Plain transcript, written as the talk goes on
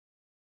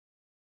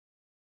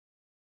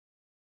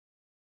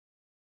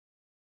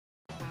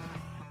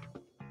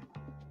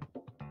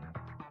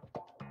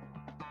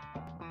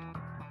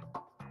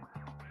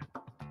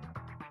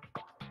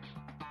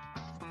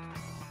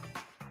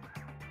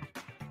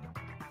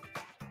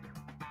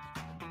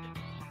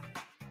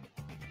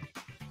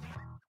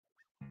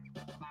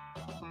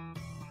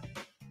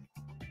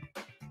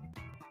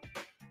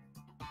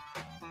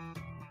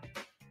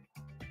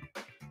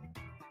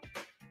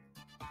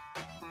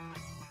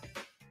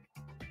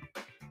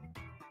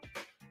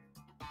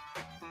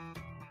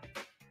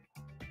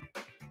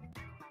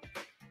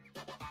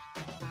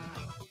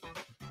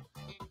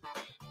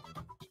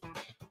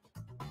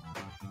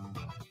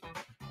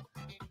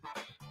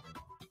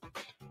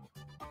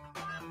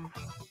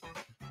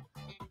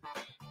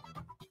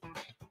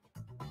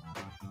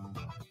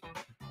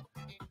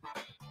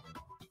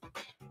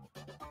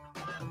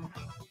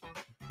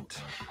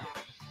scent.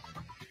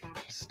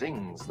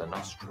 Stings the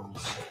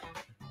nostrils.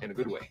 In a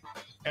good way.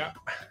 Yeah.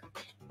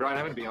 Brian,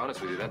 I'm going to be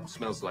honest with you. That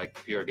smells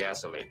like pure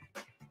gasoline.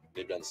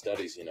 They've done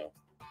studies, you know.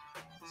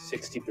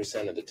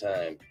 60% of the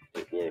time,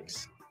 it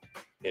works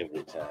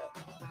every time.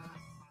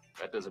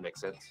 That doesn't make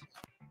sense.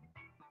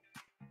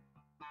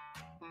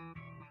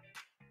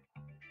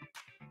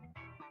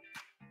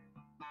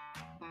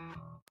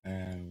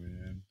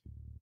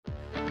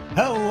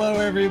 Hello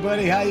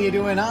everybody, how you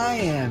doing? I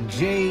am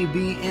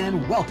JB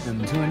and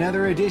welcome to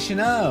another edition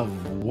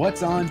of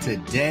What's On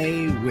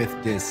Today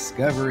with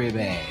Discovery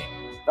Bay,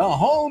 the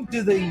home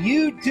to the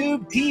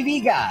YouTube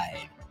TV guide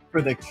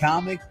for the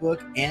comic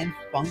book and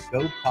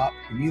Funko Pop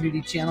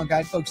community channel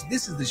guide. Folks,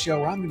 this is the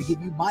show where I'm going to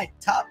give you my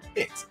top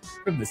picks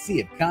from the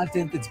sea of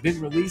content that's been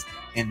released,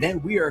 and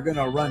then we are going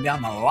to run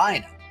down the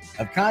lineup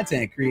of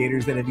content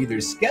creators that have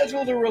either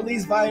scheduled a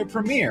release via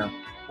Premiere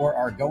or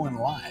are going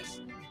live.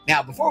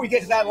 Now, before we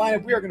get to that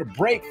lineup, we are going to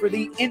break for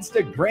the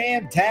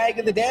Instagram tag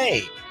of the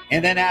day.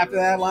 And then after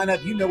that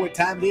lineup, you know what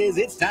time it is.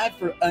 It's time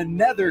for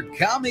another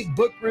comic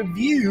book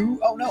review.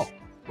 Oh, no.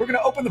 We're going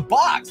to open the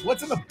box.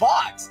 What's in the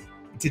box?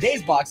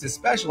 Today's box is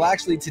special.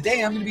 Actually,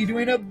 today I'm going to be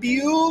doing a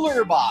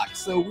Bueller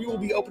box. So we will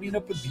be opening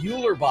up a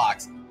Bueller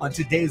box on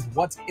today's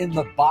What's in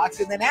the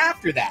Box. And then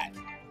after that,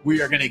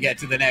 we are going to get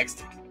to the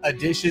next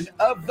edition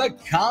of the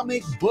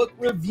comic book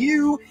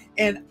review.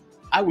 And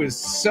I was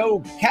so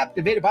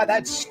captivated by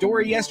that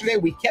story yesterday.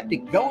 We kept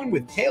it going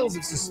with Tales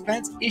of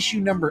Suspense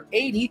issue number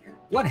 80.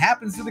 What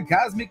happens to the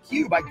Cosmic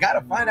Cube? I got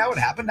to find out what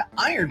happened to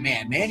Iron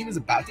Man, man. He was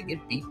about to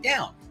get beat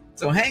down.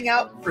 So hang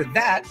out for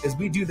that as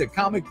we do the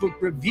comic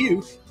book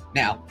review.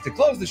 Now, to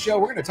close the show,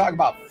 we're going to talk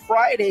about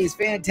Friday's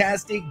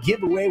fantastic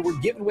giveaway. We're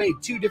giving away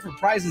 2 different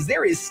prizes.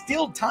 There is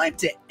still time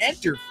to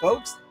enter,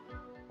 folks.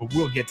 But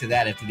we'll get to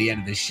that at the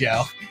end of the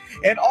show.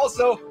 And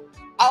also,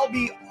 I'll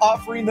be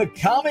offering the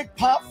Comic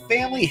Pop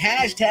Family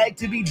hashtag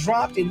to be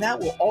dropped, and that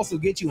will also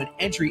get you an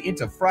entry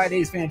into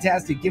Friday's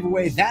fantastic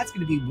giveaway. That's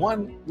going to be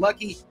one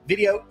lucky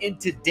video in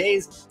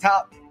today's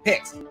top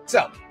picks.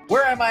 So,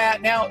 where am I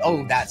at now?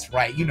 Oh, that's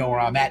right. You know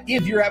where I'm at.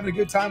 If you're having a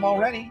good time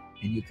already,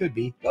 and you could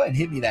be, go ahead and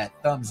hit me that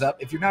thumbs up.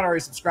 If you're not already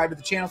subscribed to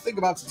the channel, think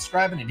about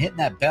subscribing and hitting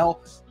that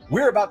bell.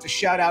 We're about to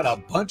shout out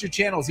a bunch of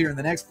channels here in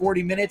the next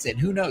 40 minutes, and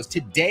who knows,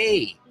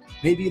 today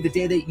may be the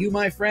day that you,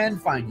 my friend,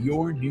 find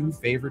your new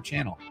favorite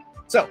channel.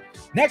 So,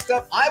 next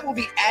up, I will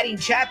be adding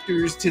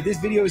chapters to this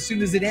video as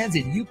soon as it ends,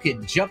 and you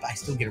can jump, I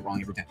still get it wrong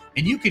every time,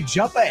 and you can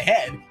jump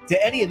ahead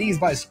to any of these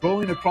by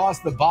scrolling across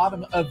the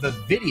bottom of the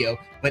video.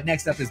 But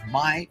next up is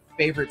my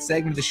favorite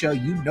segment of the show.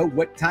 You know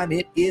what time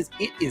it is.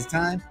 It is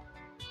time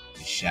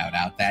to shout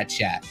out that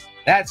chat.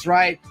 That's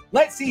right.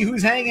 Let's see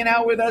who's hanging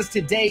out with us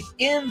today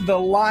in the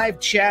live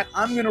chat.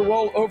 I'm going to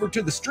roll over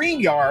to the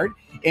StreamYard,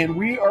 and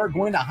we are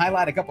going to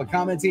highlight a couple of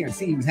comments here and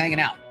see who's hanging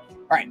out.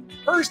 All right,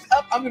 first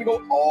up, I'm going to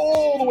go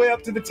all the way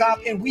up to the top,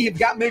 and we have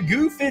got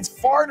Magoo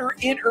Fitzfarter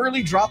in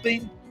early,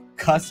 dropping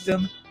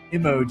custom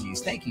emojis.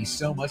 Thank you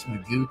so much,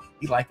 Magoo.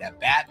 You like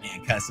that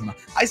Batman custom.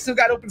 I still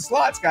got open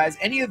slots, guys.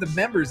 Any of the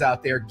members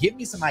out there, give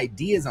me some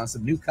ideas on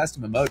some new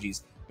custom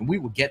emojis, and we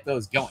will get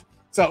those going.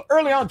 So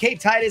early on, Kate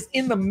Titus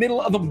in the middle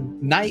of the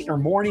night or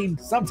morning,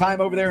 sometime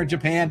over there in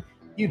Japan.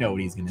 You know what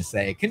he's going to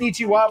say.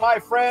 Konnichiwa, my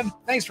friend.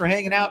 Thanks for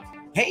hanging out.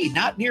 Hey,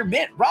 not near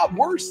mint. Rob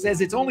Worst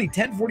says it's only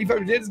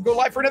 10:45 days to go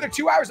live for another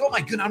 2 hours. Oh my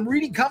goodness, I'm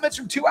reading comments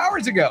from 2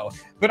 hours ago.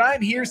 But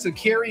I'm here, so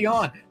carry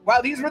on.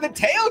 Wow, these were the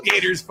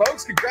tailgaters,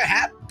 folks.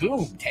 Congrats.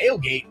 Boom,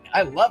 tailgating.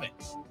 I love it.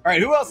 All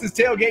right, who else is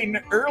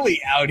tailgating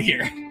early out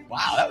here?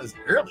 Wow, that was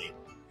early.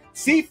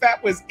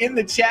 CFAT was in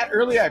the chat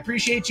early. I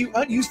appreciate you.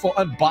 Unuseful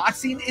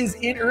Unboxing is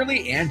in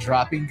early and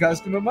dropping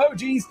custom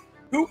emojis.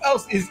 Who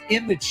else is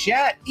in the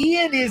chat?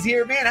 Ian is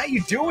here, man. How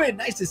you doing?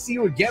 Nice to see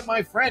you again,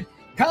 my friend.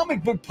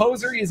 Comic Book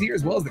Poser is here,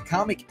 as well as the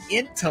Comic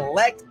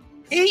Intellect.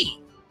 Hey,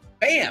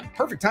 bam,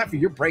 perfect time for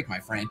your break, my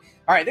friend.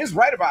 All right, this is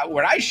right about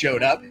where I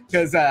showed up,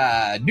 because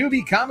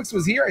Newbie Comics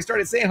was here. I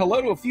started saying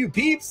hello to a few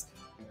peeps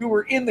who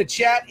were in the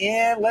chat,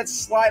 and let's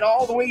slide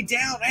all the way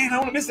down. Man, I don't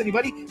want to miss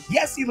anybody.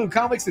 Yes, Elu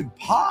Comics and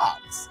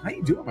Pops. How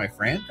you doing, my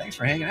friend? Thanks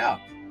for hanging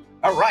out.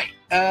 All right.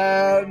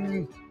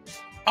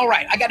 All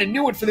right, I got a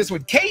new one for this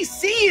one.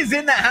 KC is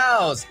in the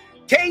house.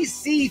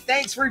 KC,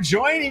 thanks for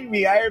joining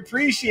me. I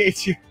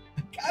appreciate you.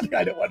 God,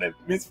 I don't want to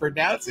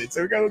mispronounce it.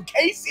 So we go,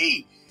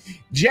 Casey.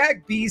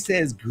 Jack B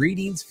says,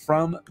 greetings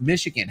from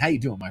Michigan. How you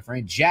doing, my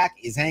friend? Jack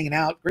is hanging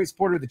out. Great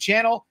supporter of the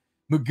channel.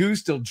 Magoo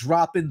still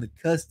dropping the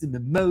custom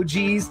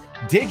emojis.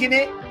 Digging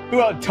it.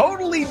 Well,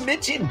 Totally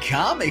Mitchin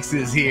Comics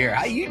is here.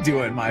 How you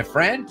doing, my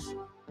friend?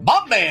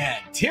 My man,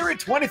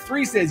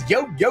 Tira23 says,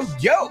 yo, yo,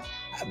 yo.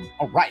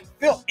 All right.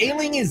 Phil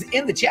Ailing is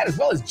in the chat, as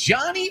well as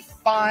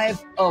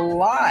Johnny5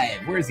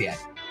 Alive. Where is he at?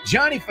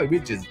 Johnny5,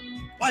 which is a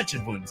bunch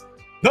of ones.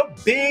 The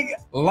Big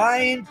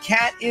Lion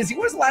Cat is here.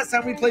 When was the last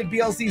time we played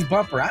BLC's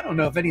Bumper? I don't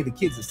know if any of the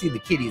kids have seen the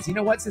kitties. You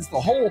know what? Since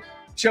the whole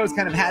show's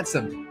kind of had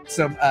some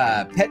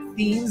pet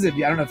themes. I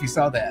don't know if you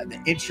saw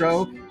the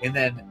intro, and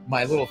then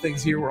my little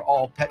things here were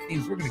all pet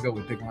themes. We're going to go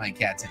with Big Lion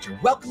Cat's intro.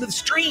 Welcome to the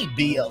stream,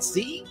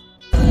 BLC.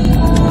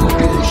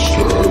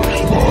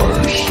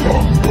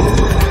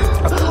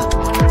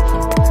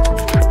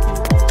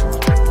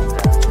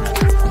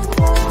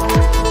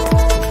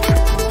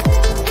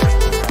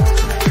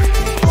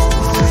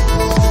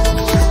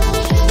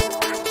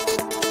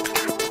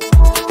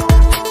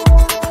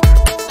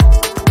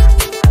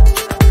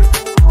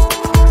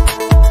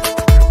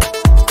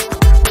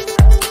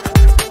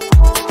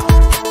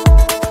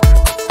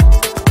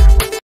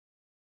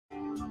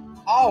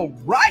 All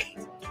right.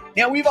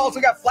 Now, we've also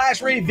got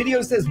Flash Ray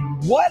Video says,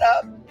 what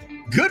up?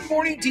 Good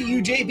morning to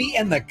you, JB,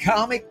 and the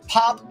Comic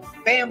Pop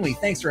family.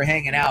 Thanks for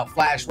hanging out,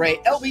 Flash Ray.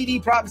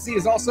 LBD Prophecy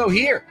is also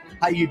here.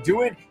 How you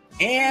doing?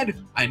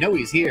 And I know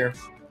he's here.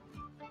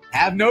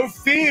 Have no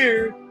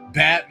fear.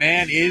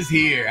 Batman is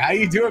here. How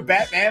you doing,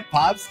 Batman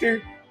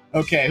Popster?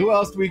 Okay, who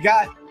else do we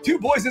got? Two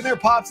boys and their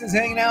pops is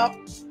hanging out.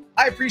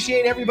 I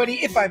appreciate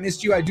everybody. If I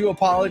missed you, I do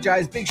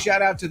apologize. Big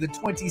shout out to the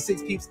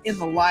 26 peeps in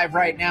the live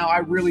right now. I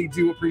really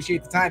do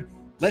appreciate the time.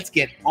 Let's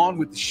get on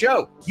with the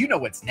show. You know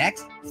what's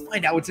next. Let's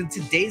find out what's in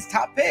today's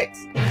top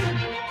picks.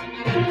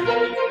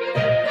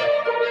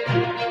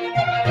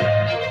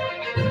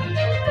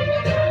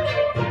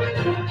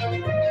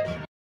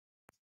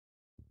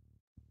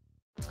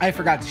 I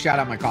forgot to shout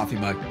out my coffee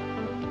mug.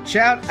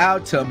 Shout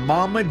out to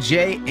Mama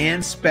J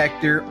and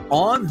Spectre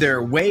on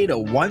their way to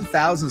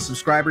 1,000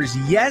 subscribers.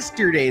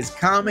 Yesterday's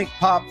Comic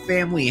Pop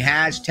Family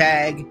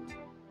hashtag.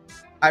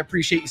 I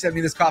appreciate you sending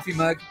me this coffee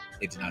mug.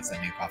 They did not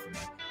send me a coffee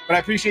mug, but I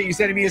appreciate you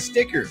sending me a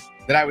sticker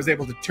that I was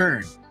able to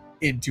turn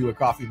into a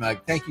coffee mug.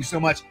 Thank you so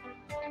much.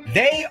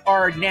 They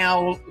are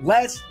now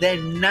less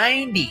than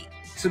 90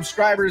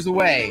 subscribers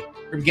away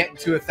from getting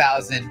to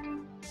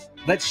 1,000.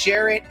 Let's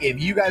share it. If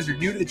you guys are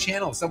new to the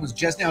channel, if someone's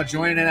just now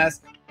joining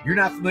us, you're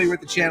not familiar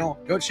with the channel,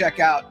 go check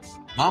out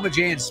Mama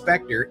J and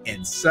Spectre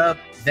and sub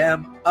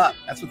them up.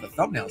 That's what the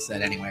thumbnail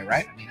said anyway,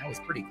 right? I mean, that was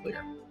pretty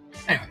clear.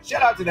 Anyway,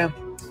 shout out to them.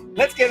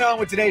 Let's get on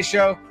with today's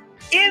show.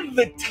 In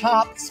the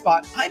top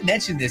spot, I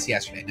mentioned this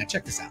yesterday. Now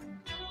check this out.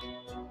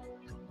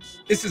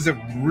 This is a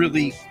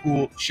really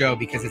cool show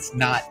because it's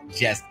not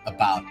just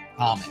about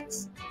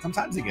comics.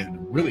 Sometimes they get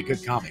really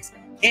good comics.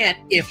 And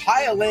if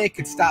Hialeah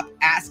could stop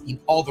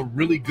asking all the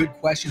really good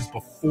questions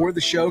before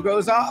the show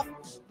goes off,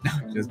 no,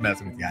 just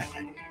messing with you guys.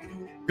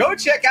 Go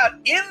check out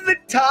In the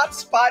Top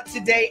Spot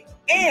today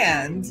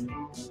and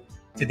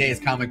today's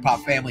Comic Pop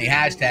Family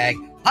hashtag,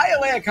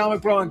 Hialeah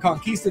Comic Bro and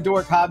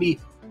Conquistador Hobby,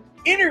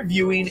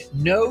 interviewing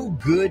No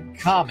Good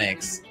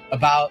Comics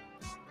about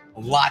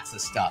lots of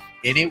stuff.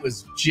 And it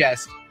was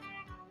just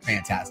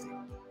fantastic.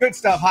 Good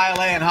stuff, Hialeah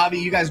and Hobby.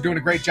 You guys are doing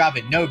a great job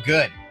at No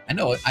Good. I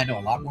know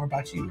a lot more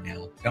about you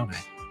now, don't I?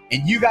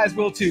 And you guys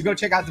will too. Go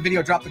check out the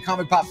video, drop the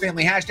Comic Pop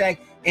Family hashtag,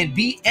 and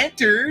be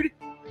entered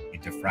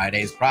into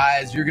Friday's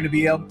prize. You're going to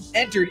be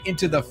entered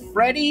into the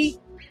Freddy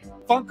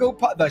Funko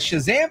Pop, the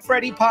Shazam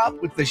Freddy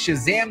Pop with the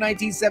Shazam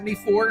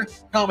 1974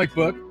 comic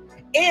book.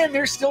 And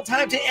there's still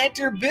time to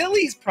enter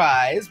Billy's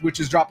prize, which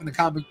is dropping the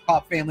Comic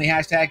Pop Family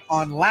hashtag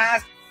on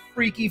last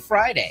Freaky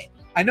Friday.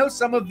 I know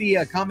some of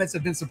the comments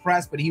have been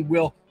suppressed, but he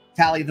will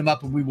tally them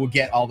up and we will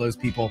get all those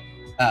people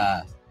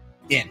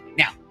in.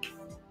 Now,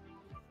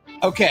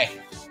 okay.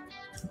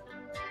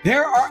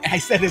 I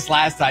said this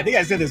last time. I think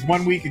I said this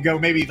 1 week ago,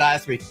 maybe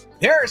last week.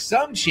 There are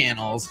some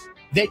channels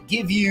that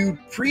give you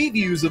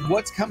previews of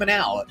what's coming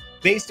out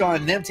based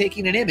on them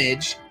taking an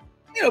image,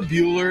 you know,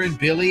 Bueller and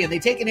Billy, and they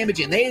take an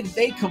image and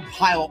they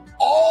compile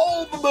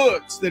all the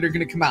books that are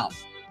going to come out.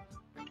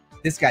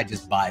 This guy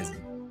just buys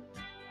them.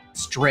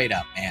 Straight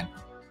up, man.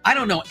 I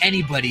don't know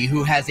anybody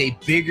who has a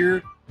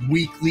bigger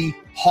weekly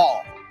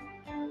haul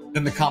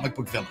than the Comic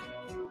Book Villain.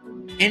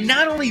 And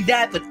not only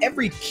that, but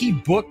every key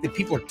book that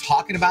people are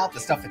talking about, the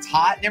stuff that's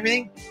hot and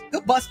everything,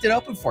 he'll bust it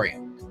open for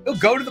you. He'll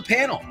go to the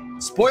panel.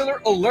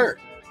 Spoiler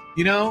alert,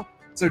 you know?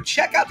 So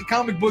check out the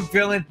Comic Book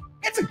Villain.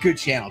 It's a good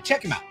channel.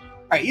 Check him out.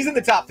 All right, he's in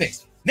the top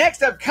picks.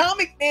 Next up,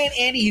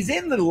 ComicManAndy. He's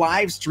in the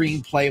live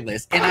stream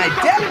playlist. And I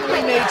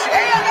definitely made sure.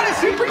 Hey, I got a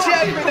super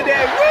chat for the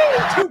day.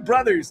 Woo! Two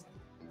brothers.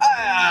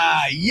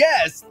 Ah,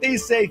 yes. They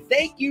say,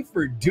 thank you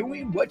for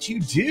doing what you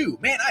do.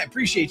 Man, I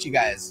appreciate you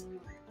guys.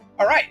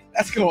 All right,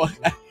 that's cool.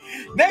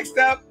 Next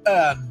up,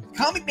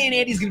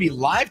 ComicManAndy is going to be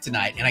live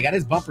tonight, and I got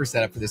his bumper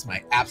set up for this one.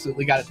 I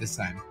absolutely got it this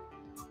time.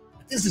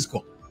 But this is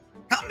cool.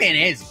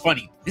 ComicManAndy is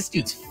funny. This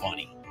dude's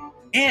funny.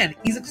 And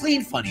he's a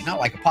clean funny, not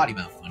like a potty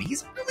mouth funny.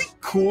 He's a really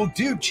cool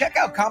dude. Check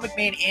out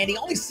ComicManAndy.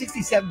 Only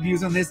 67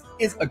 views on this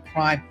is a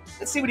crime.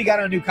 Let's see what he got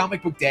on a new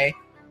comic book day.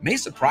 May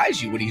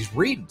surprise you what he's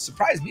reading.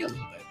 Surprise me a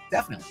little bit,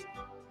 definitely.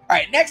 All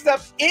right, next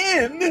up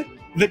in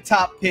the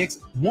top picks,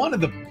 one of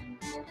the...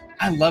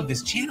 I love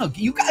this channel.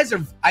 You guys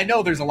are, I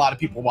know there's a lot of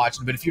people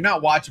watching, but if you're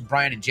not watching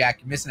Brian and Jack,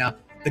 you're missing out.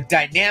 The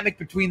dynamic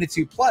between the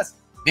two. Plus,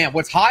 man,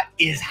 what's hot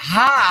is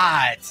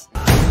hot.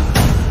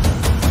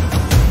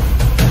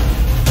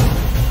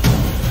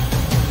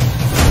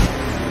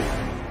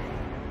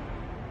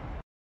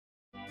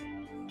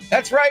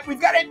 That's right. We've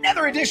got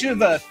another edition of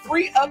the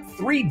 3 Up,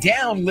 3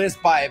 Down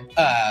list by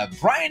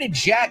Brian and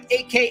Jack,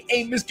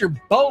 a.k.a. Mr.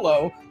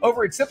 Bolo,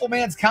 over at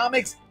Simpleman's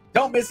Comics.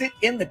 Don't miss it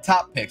in the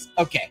top picks.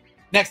 Okay,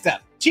 next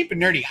up. Cheap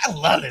and Nerdy. I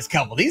love this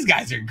couple. These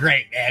guys are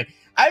great, man.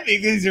 I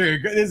think this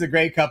is a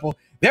great couple.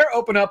 They're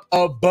opening up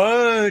a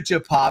bunch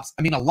of pops.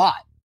 I mean, a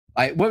lot.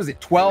 Like, what was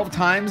it, 12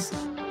 times?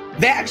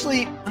 They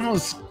actually, I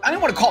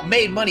don't want to call it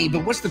made money,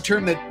 but what's the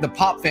term that the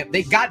pop fam,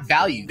 they got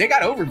value. They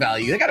got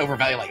overvalue. They got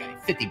overvalue like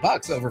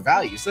 $50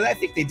 overvalue. So I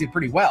think they did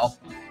pretty well.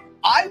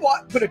 I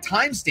put a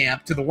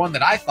timestamp to the one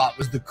that I thought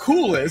was the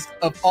coolest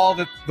of all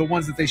the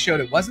ones that they showed.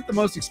 It wasn't the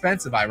most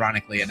expensive,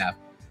 ironically enough.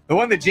 The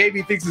one that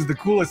JB thinks is the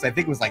coolest, I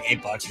think, was like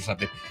 $8 or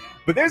something.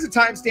 But there's a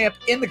timestamp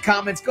in the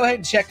comments. Go ahead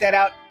and check that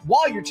out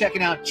while you're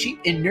checking out Cheap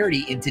and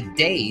Nerdy in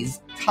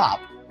today's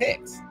top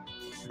picks. All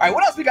right,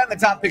 what else we got in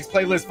the top picks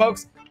playlist,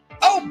 folks?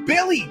 Oh,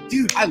 Billy.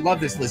 Dude, I love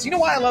this list. You know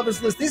why I love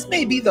this list? This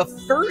may be the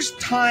first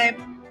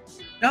time,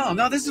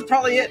 no, this is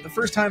probably it, the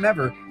first time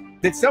ever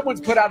that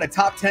someone's put out a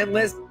top 10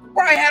 list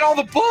where I had all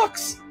the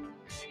books.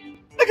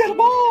 I got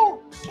them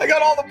all. I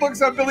got all the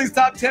books on Billy's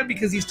top 10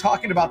 because he's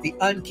talking about the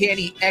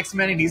Uncanny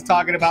X-Men and he's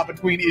talking about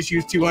between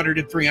issues 200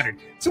 and 300.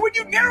 So when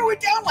you narrow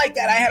it down like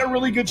that, I had a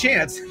really good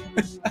chance.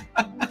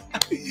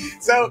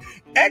 So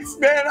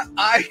X-Men,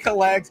 I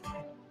collect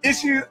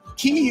issue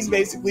keys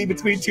basically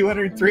between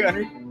 200 and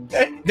 300.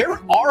 They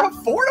are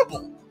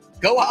affordable.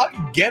 Go out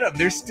and get them.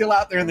 They're still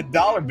out there in the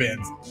dollar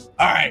bins.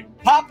 All right,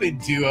 Pop-In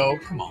Duo.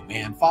 Come on,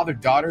 man.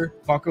 Father-daughter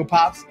Funko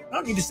Pops. I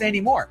don't need to say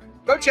any more.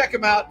 Go check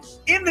them out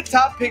in the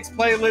top picks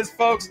playlist,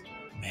 folks.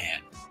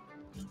 Man,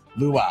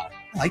 luau.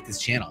 I like this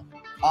channel.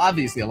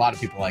 Obviously, a lot of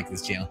people like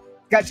this channel.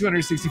 Got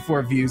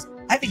 264 views.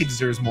 I think it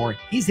deserves more.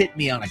 He's hit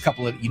me on a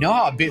couple of, you know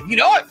how I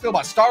feel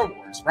about Star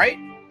Wars, right?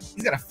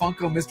 He's got a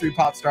Funko Mystery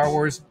Pop Star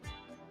Wars.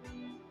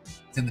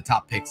 It's in the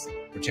top picks.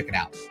 Go check it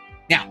out.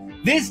 Now,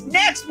 this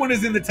next one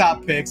is in the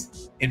top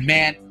picks, and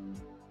man,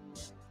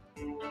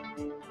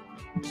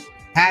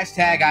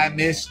 hashtag I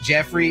miss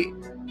Jeffrey.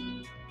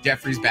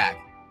 Jeffrey's back.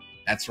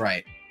 That's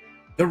right.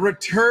 The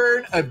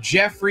return of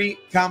Jeffrey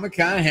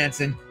Comic-Con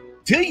to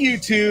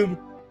YouTube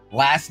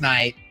last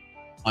night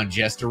on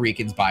Just a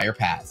Rican's Buyer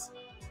Pass,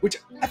 which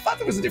I thought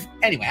there was a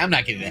different. Anyway, I'm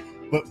not getting it.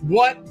 But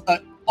what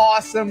an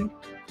awesome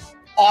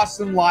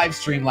live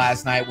stream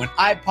last night. When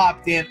I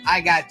popped in, I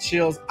got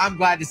chills. I'm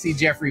glad to see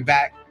Jeffrey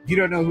back. If you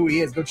don't know who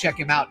he is, go check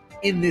him out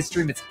in this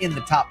stream. It's in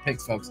the top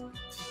picks, folks.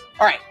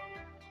 All right.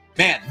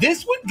 Man,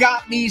 this one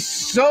got me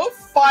so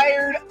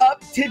fired up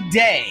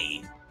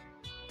today.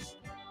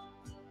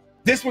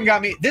 This one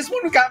got me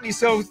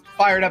so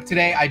fired up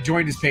today, I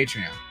joined his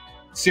Patreon.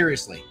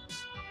 Seriously.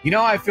 You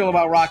know how I feel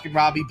about Rockin'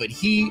 Robbie, but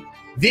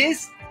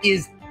this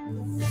is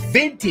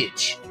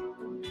vintage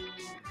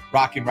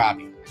Rockin'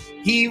 Robbie.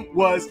 He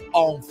was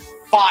on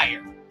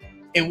fire.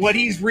 And what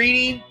he's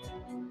reading,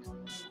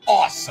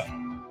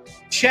 awesome.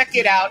 Check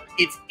it out.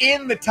 It's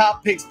in the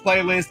top picks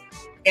playlist.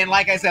 And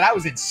like I said, I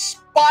was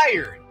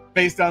inspired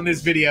based on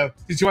this video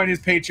to join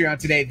his Patreon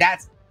today.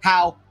 That's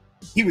how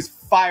he was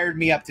fired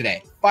me up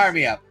today. Fire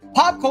me up.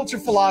 Pop culture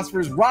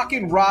philosophers,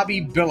 Rockin'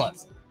 Robbie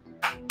Billups.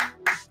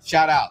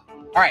 Shout out.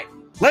 All right,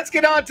 let's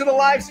get on to the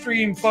live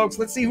stream, folks.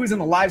 Let's see who's in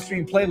the live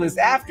stream playlist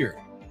after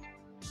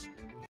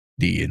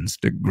the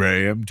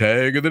Instagram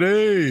tag of the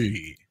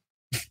day.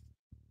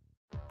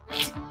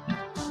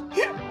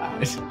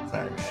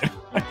 Sorry, man.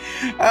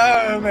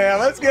 Oh, man,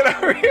 let's get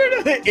over here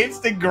to the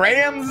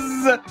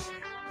Instagrams.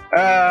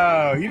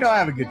 Oh, you know I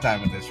have a good time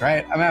with this,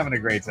 right? I'm having a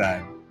great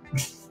time.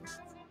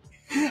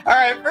 All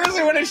right, first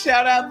I want to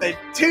shout out the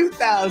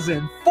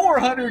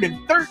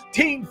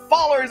 2,413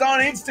 followers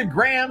on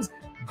Instagrams,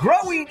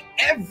 growing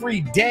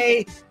every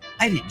day.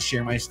 I didn't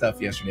share my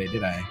stuff yesterday,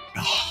 did I?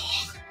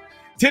 Oh.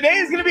 Today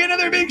is going to be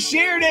another big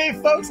share day,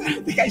 folks. I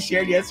don't think I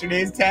shared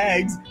yesterday's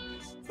tags.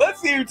 Let's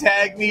see who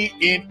tagged me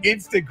in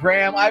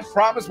Instagram. I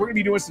promise we're going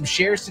to be doing some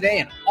shares today,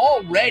 and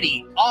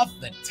already off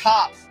the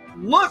top,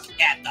 look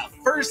at the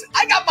first.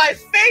 I got my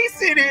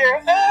face in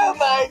here. Oh,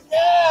 my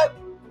God.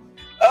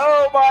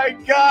 Oh my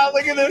God,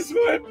 look at this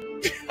one.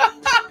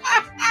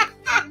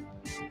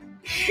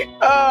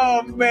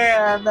 Oh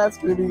man, that's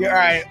gonna be good. All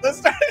right, let's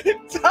start at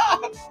the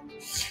top.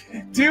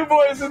 Two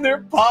boys and their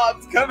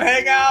pops come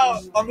hang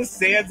out on the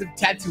sands of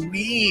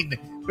Tatooine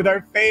with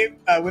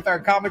our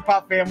comic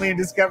pop family in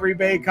Discovery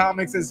Bay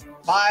Comics. Is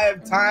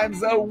 5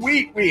 times a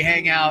week we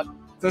hang out.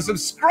 So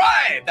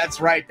subscribe.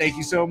 That's right. Thank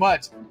you so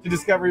much to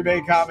Discovery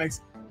Bay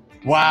Comics.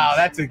 Wow,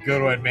 that's a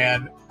good one,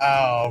 man.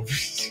 Oh.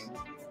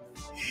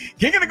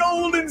 King of the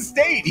Golden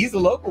State. He's a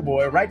local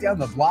boy right down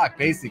the block,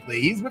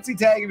 basically. What's he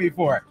tagging me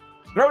for?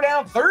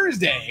 Throwdown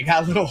Thursday.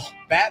 Got a little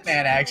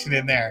Batman action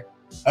in there.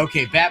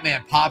 Okay,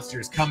 Batman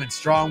Popster's coming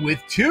strong with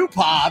 2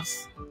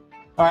 pops.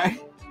 All right.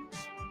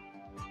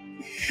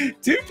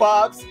 2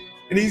 pops.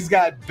 And he's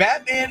got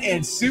Batman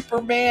and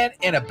Superman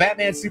and a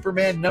Batman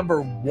Superman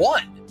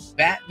 #1.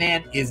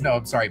 Batman is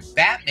number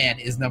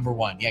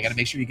 1. Yeah, I got to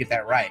make sure you get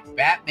that right.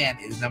 Batman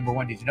is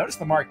 #1. Did you notice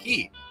the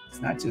marquee?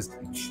 It's not just...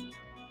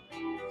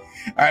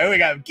 All right, we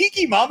got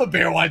Geeky Mama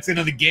Bear wants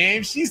into the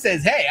game. She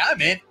says, "Hey,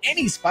 I'm in.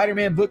 Any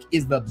Spider-Man book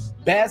is the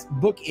best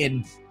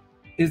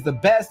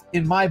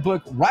in my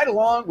book, right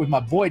along with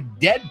my boy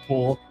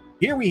Deadpool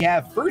Here we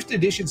have first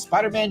edition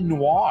Spider-Man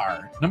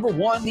Noir,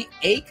 #1, the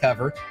A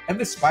cover, and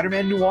the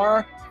Spider-Man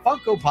Noir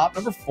Funko Pop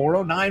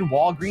 #409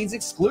 Walgreens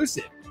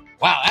exclusive.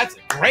 Wow, that's a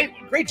great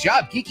one. Great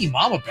job, Geeky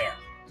Mama Bear.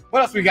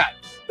 What else we got?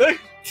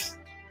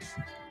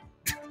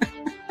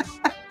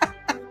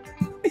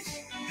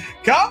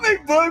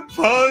 Comic book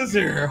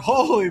poser.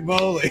 Holy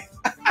moly.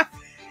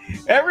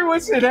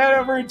 Everyone should head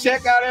over and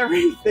check out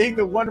everything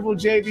the wonderful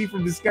JB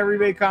from Discovery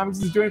Bay Comics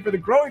is doing for the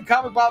growing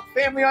comic pop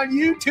family on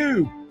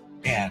YouTube.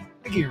 Man,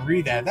 I can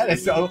read that. That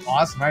is so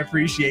awesome. I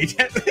appreciate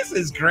it. This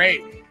is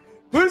great.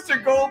 Booster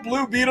Gold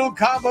Blue Beetle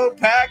combo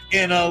pack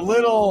and a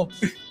little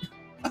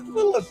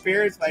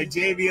appearance by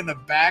JB in the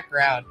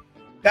background.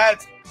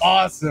 That's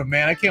awesome,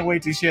 man. I can't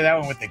wait to share that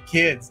one with the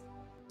kids.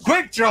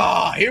 Quick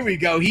draw. Here we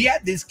go. He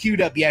had this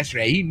queued up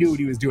yesterday. He knew what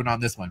he was doing on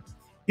this one.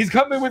 He's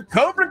coming with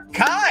Cobra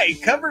Kai,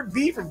 cover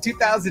B from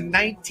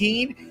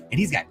 2019, and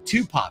he's got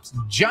 2 pops.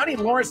 Johnny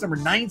Lawrence,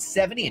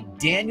 #970, and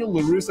Daniel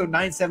LaRusso,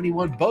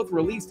 971, both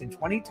released in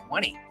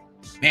 2020.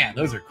 Man,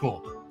 those are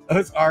cool.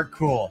 Those are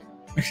cool.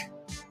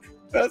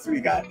 What else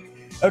we got?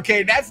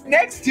 Okay, that's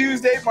next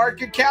Tuesday. Mark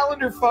your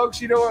calendar,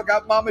 folks. You know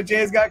what Mama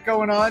J's got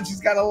going on.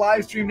 She's got a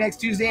live stream next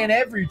Tuesday and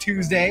every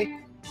Tuesday.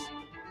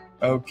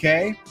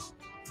 Okay.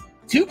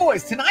 Two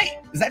Boys tonight.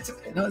 Is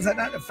that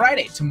not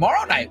Friday?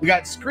 Tomorrow night. We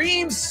got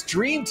Scream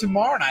stream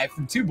tomorrow night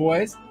from Two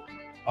Boys.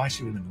 Oh, I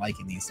should have been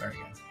liking these. Sorry,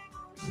 guys.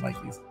 I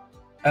like these.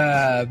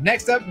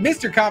 Next up,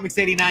 Mr. Comics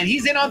 89.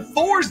 He's in on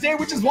Thor's Day,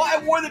 which is why I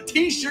wore the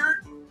t-shirt.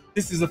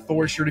 This is a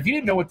Thor shirt. If you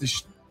didn't know what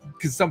this,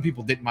 because some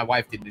people didn't, my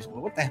wife didn't.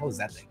 Well, what the hell is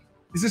that thing?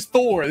 This is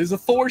Thor. There's a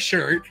Thor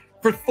shirt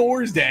for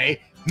Thor's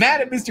Day.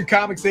 Matt at Mr.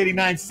 Comics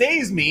 89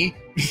 saves me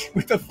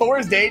with the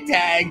Thor's Day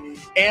tag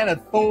and a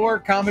Thor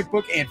comic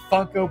book and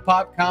Funko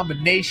Pop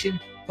combination.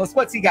 Plus,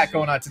 what's he got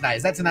going on tonight?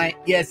 Is that tonight?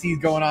 Yes, he's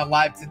going on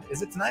live.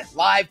 Is it tonight?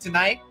 Live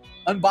tonight,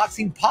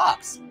 unboxing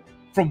Pops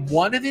from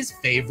one of his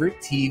favorite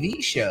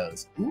TV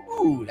shows.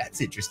 Ooh, that's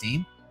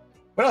interesting.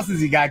 What else has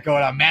he got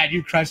going on? Matt,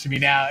 you crushing me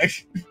now.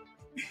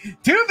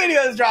 2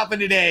 videos dropping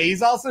today.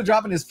 He's also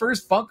dropping his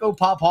first Funko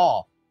Pop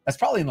haul. That's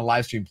probably in the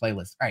live stream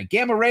playlist. All right,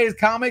 Gamma Rays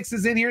Comics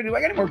is in here. Do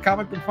I got any more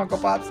comic book Funko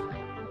Pops?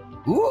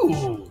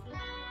 Ooh.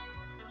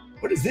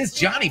 What is this?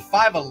 Johnny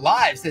 5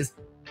 Alive says,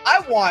 I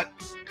want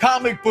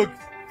comic book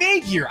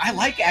figure. I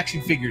like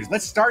action figures.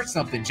 Let's start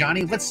something,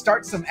 Johnny. Let's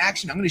start some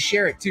action. I'm going to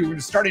share it, too. We're going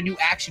to start a new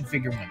action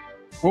figure one.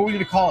 What are we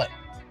going to call it?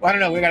 Well, I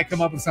don't know. We got to come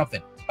up with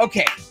something.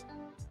 Okay.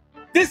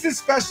 This is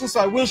special,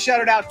 so I will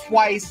shout it out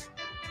twice.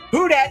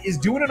 Who Dat is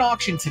doing an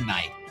auction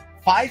tonight.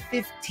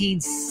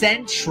 5:15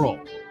 Central.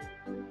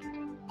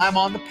 I'm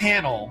on the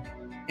panel,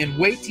 and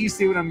wait till you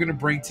see what I'm going to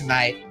bring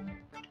tonight.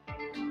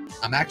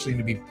 I'm actually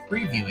going to be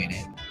previewing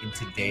it in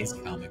today's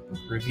comic book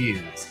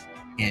reviews.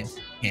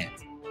 Hint, hint.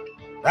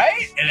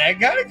 Right? Isn't that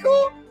kind of cool?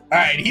 All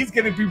right, he's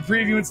going to be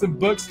previewing some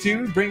books,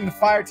 too, bringing the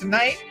fire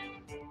tonight.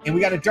 And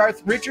we got a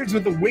Darth Richards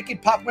with the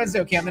Wicked Pop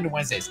Wednesday. Okay, I'm into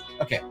Wednesdays.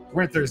 Okay,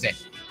 we're in Thursday.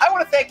 I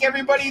want to thank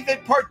everybody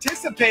that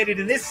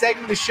participated in this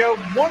segment of the show.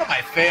 One of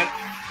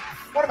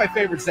my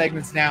favorite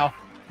segments now.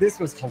 This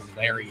was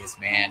hilarious,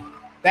 man.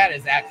 That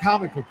is that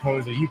comic book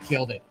poser. You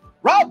killed it.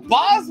 Robb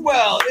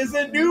Boswell is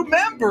a new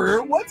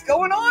member. What's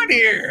going on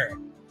here?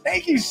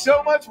 Thank you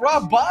so much,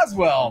 Robb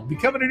Boswell,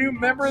 becoming a new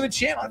member of the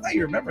channel. I thought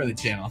you were a member of the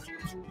channel.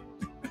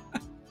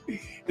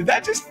 Did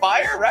that just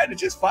fire? Right? It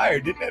just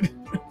fired, didn't it?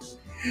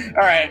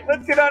 All right,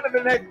 let's get on to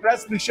the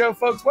rest of the show,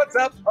 folks. What's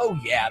up? Oh,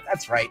 yeah,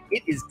 that's right.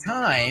 It is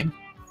time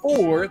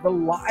for the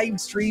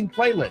live stream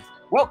playlist.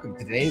 Welcome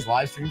to today's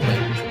live stream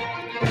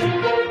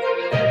playlist.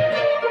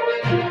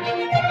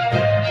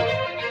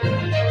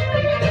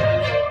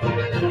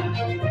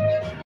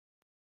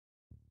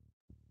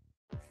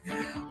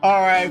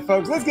 All right,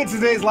 folks, let's get to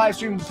today's live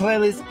stream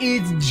playlist.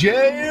 It's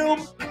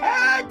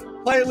jam-packed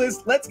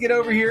playlist. Let's get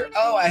over here.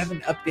 Oh, I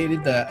haven't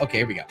updated the... Okay,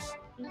 here we go.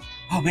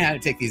 Oh, man, I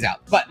had to take these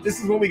out. But this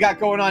is what we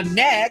got going on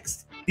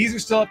next. These are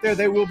still up there.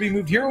 They will be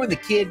moved. Hero and the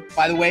Kid,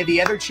 by the way,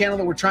 the other channel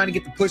that we're trying to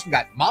get the push. We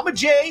got Mama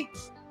J.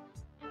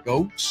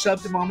 Go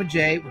sub to Mama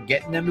J. We're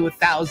getting them to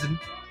 1,000.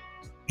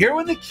 Hero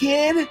and the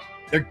Kid,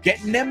 they're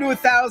getting them to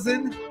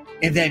 1,000.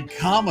 And then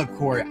Comic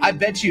Core. I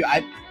bet you,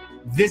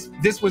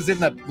 this was in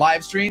the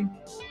live stream.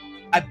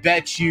 I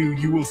bet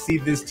you will see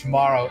this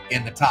tomorrow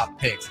in the top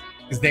picks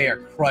because they are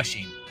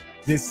crushing.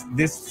 This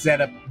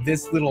setup,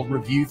 this little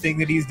review thing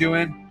that he's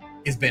doing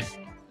has been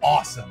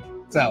awesome.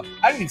 So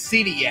I haven't even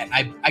seen it yet.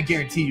 I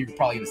guarantee you're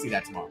probably going to see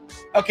that tomorrow.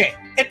 Okay,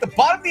 at the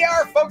bottom of the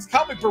hour, folks,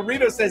 Comic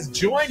Burrito says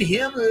join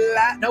him.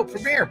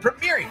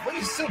 Premiering. Well,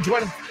 you still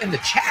join him in the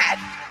chat.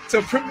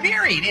 So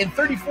premiering in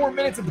 34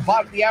 minutes at the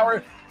bottom of the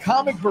hour,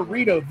 Comic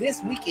Burrito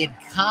this week in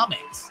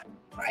comics.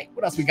 All right,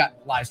 what else we got in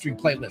the live stream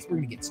playlist? We're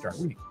going to get started.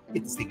 We're going to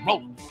get this thing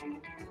rolling.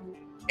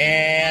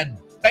 And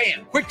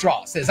bam, Quick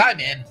Draw says I'm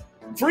in.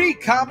 Free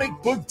Comic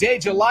Book Day,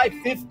 July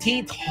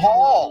 15th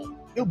haul.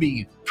 He'll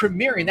be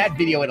premiering that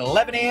video at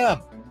 11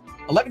 a.m.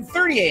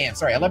 11:30 a.m.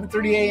 Sorry,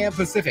 11:30 a.m.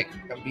 Pacific.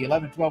 That would be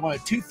 11, 12,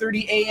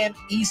 2:30 a.m.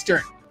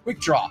 Eastern. Quick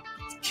Draw.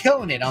 It's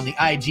killing it on the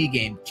IG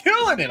game.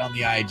 Killing it on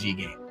the IG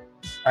game.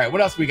 All right,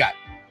 what else we got?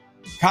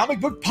 Comic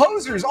Book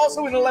Posers,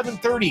 also in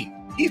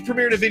 11:30. He's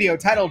premiered a video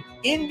titled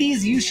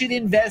Indies You Should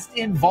Invest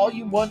in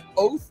Volume 1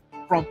 Oath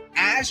from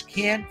Ash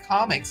Can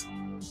Comics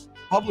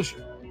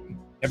publisher.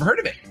 Never heard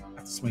of it.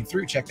 Have to swing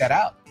through, check that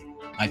out.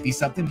 Might be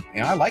something,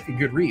 I like a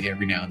good read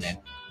every now and then.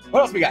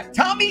 What else we got?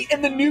 Tommy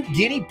and the New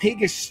Guinea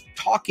Pig is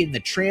talking the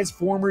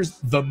Transformers,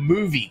 the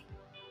movie.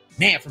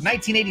 Man, from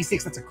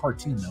 1986, that's a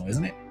cartoon though,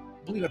 isn't it?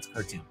 I believe that's a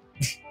cartoon.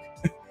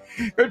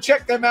 Go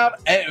check them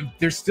out.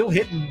 They're still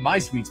hitting my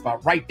sweet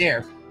spot right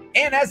there.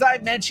 And as I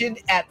mentioned,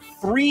 at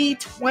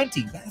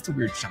 3:20, that's a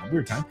weird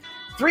time,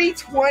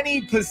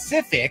 3:20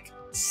 Pacific,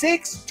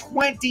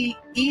 6:20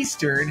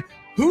 Eastern,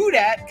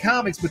 Whodad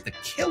Comics with the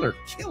killer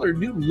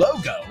new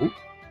logo,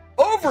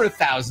 over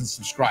 1,000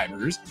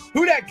 subscribers,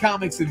 Whodad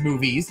Comics and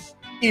Movies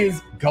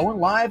is going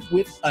live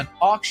with an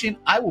auction.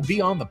 I will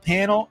be on the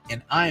panel,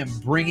 and I am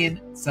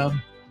bringing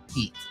some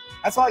heat.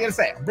 That's all I got to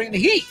say. I'm bringing the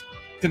heat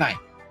tonight.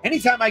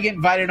 Anytime I get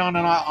invited on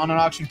an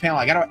auction panel,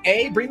 I got to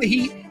A, bring the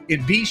heat,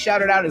 and B,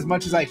 shout it out as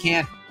much as I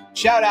can.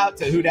 Shout out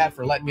to Whodad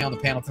for letting me on the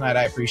panel tonight.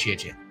 I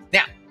appreciate you.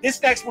 Now,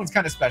 this next one's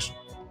kind of special.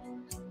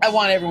 I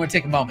want everyone to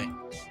take a moment,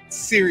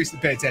 seriously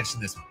pay attention to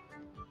this one.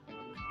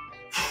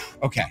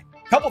 Okay,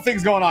 couple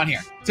things going on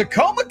here.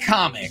 Tacoma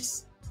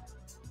Comics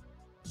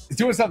is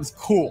doing something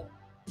cool.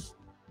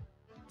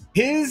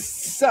 His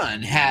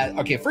son has,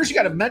 first you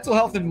got a mental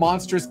health and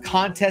monstrous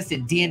contest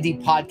and D&D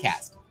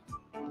podcast.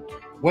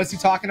 What's he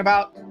talking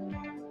about?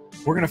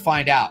 We're going to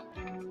find out.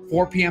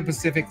 4 p.m.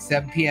 Pacific,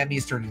 7 p.m.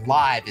 Eastern,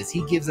 live as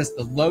he gives us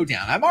the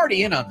lowdown. I'm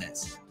already in on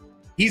this.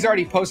 He's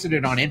already posted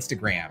it on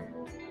Instagram.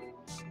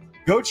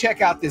 Go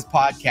check out this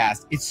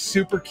podcast. It's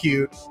super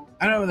cute.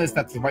 I don't know if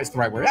that's the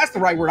right word. That's the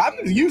right word. I'm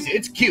going to use it.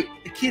 It's cute.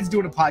 The kid's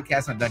doing a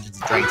podcast on Dungeons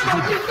and Dragons. He's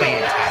doing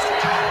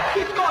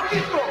fantastic.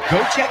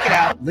 Go check it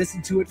out.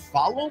 Listen to it.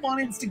 Follow him on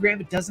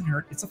Instagram. It doesn't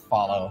hurt. It's a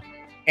follow.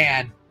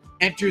 And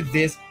enter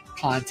this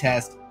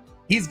contest.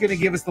 He's going to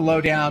give us the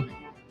lowdown.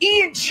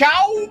 Ian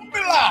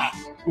Chowmila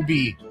will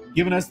be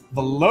giving us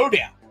the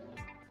lowdown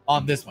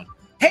on this one.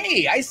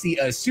 Hey, I see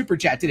a super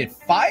chat. Did it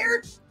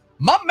fire?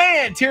 My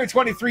man, Tier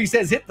 23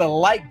 says, hit the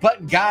like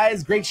button,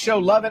 guys. Great show.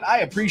 Love it. I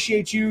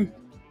appreciate you,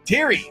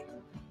 Terry.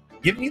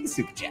 Give me the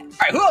super chat. All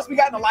right, who else we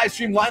got in the live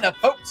stream lineup,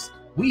 folks?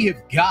 We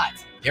have got,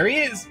 there he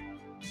is.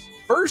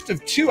 First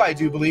of two, I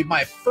do believe.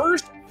 My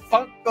first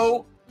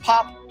Funko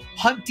Pop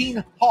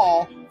hunting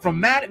haul from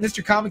Matt at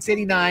Mr. Comics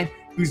 89.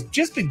 Who's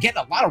just been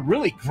getting a lot of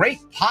really great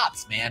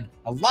pops, man.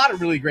 A lot of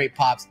really great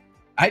pops.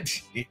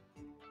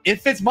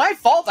 If it's my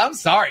fault, I'm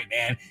sorry,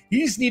 man.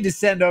 You just need to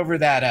send over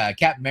that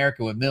Captain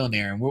America with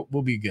Millionaire, and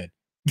we'll be good.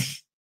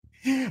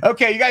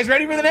 Okay, you guys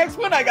ready for the next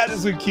one? I got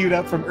this one queued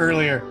up from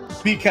earlier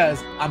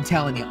because I'm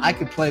telling you, I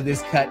could play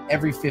this cut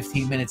every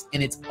 15 minutes,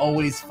 and it's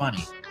always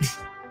funny.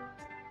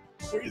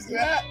 Where's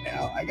that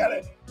now? I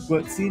gotta.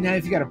 But see, now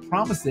if you gotta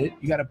promise it,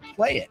 you gotta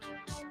play it.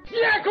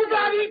 Yeah,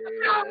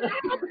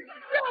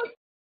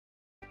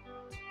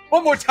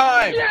 one more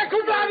time.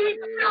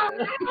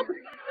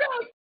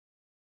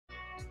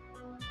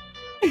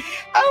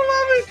 I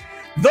love it.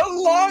 The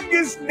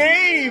longest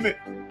name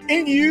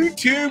in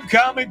YouTube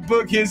comic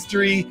book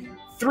history.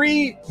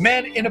 3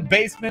 men in a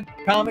basement,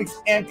 comics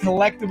and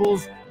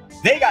collectibles.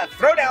 They got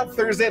Throwdown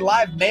Thursday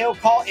live mail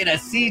call in a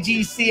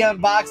CGC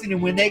unboxing.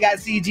 And when they got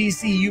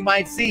CGC, you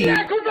might see.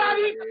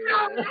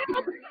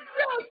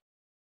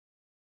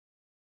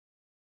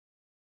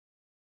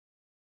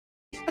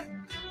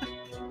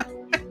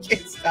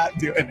 Can't stop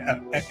doing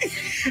that.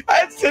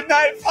 That's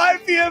tonight,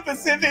 5 p.m.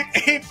 Pacific,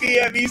 8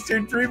 p.m.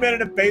 Eastern, 3 Men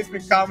in a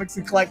Basement, Comics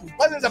and Collectibles.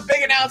 Plus, there's a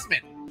big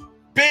announcement.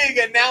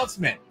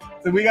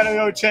 So we got to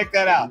go check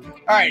that out.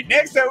 All right,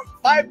 next up,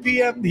 5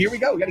 p.m. Here we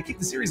go. We got to keep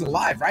the series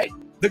alive, right?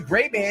 The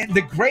Gray Man.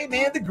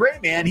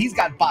 He's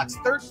got box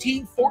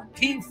 13,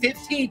 14,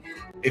 15.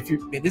 This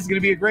is going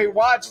to be a great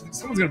watch.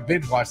 Someone's going to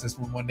binge watch this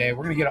one day.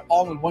 We're going to get it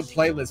all in one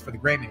playlist for the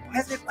Gray Man. Why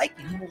is it like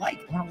it? I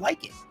want to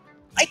like it.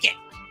 Like it.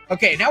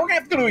 Okay, now we're going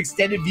to have to go to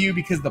extended view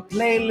because the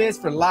playlist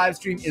for live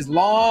stream is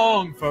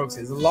long, folks.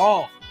 It's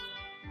long.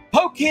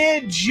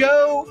 Pokehead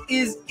Joe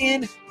is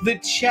in the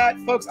chat,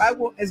 folks. I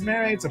will, as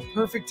Mary, it's a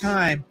perfect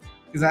time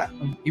because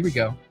here we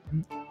go.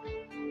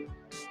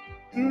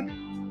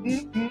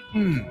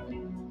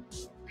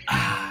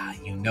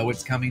 You know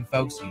it's coming,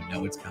 folks. You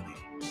know it's coming.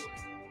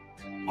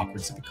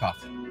 Awkward sip of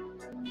coffee.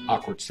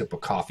 Awkward sip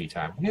of coffee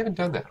time. We haven't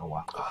done that in a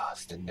while.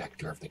 It's the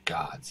nectar of the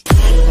gods.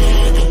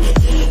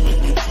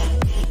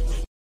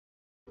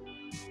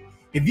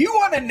 If you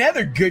want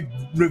another good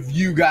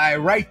review guy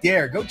right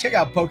there, go check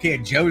out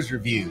Pokehead Joe's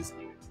reviews.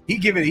 He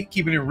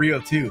keeping it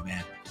real too,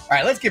 man. All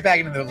right, let's get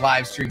back into the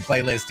live stream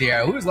playlist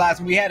here. Who's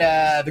last one? We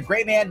had the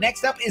Gray Man.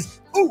 Next up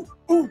is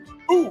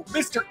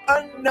Mr.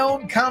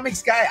 Unknown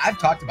Comics Guy. I've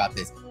talked about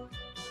this.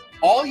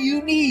 All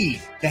you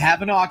need to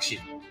have an auction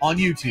on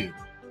YouTube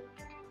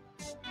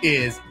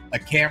is a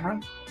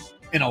camera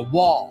and a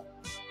wall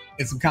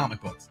and some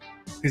comic books,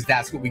 because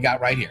that's what we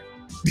got right here.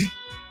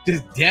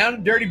 Just down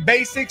and dirty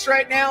basics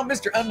right now.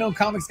 Mr. Unknown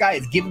Comics Guy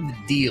is giving the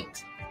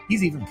deals.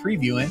 He's even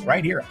previewing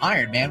right here,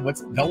 Iron Man,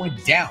 what's going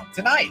down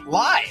tonight,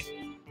 live.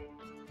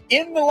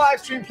 in the live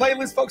stream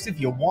playlist, folks, if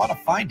you want to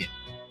find it.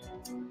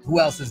 Who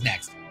else is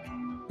next?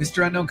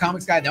 Mr. Unknown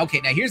Comics Guy.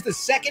 Okay, now here's the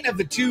second of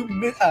the two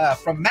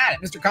from Matt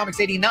at Mr. Comics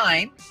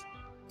 89,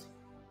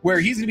 where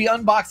he's going to be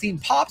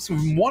unboxing pops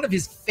from one of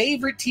his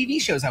favorite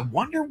TV shows. I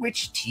wonder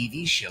which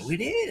TV show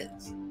it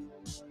is.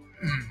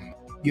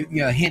 You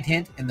know,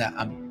 hint, and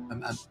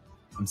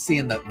I'm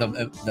seeing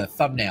the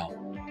thumbnail.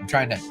 I'm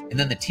trying to, and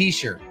then the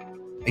T-shirt.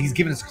 He's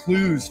giving us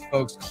clues,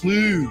 folks.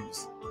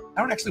 Clues.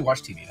 I don't actually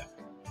watch TV though.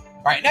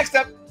 All right, next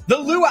up, the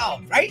Luau.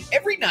 Right,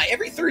 every night,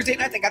 every Thursday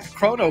night, they got the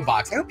Chrono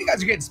box. I hope you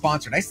guys are getting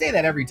sponsored. I say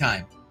that every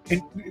time,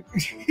 and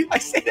I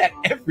say that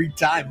every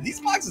time. These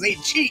boxes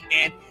ain't cheap,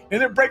 man,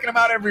 and they're breaking them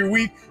out every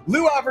week.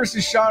 Luau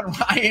versus Sean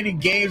Ryan in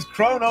games.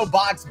 Chrono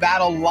box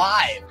battle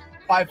live,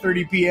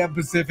 5:30 p.m.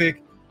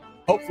 Pacific.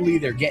 Hopefully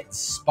they're getting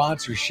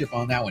sponsorship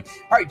on that one.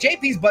 All right,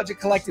 JP's Budget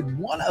Collected,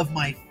 one of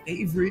my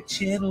favorite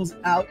channels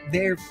out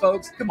there,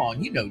 folks. Come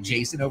on, you know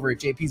Jason over at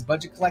JP's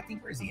Budget Collecting.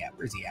 Where's he at?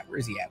 Where's he at?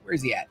 Where's he at?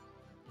 Where's he at?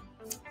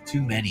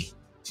 Too many.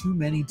 Too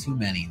many, too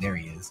many. There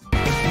he is.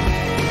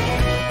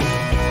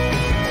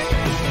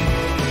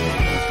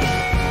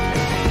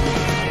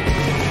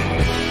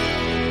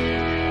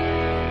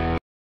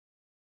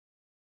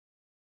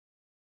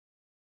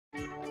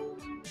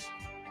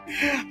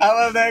 I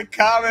love that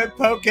comment.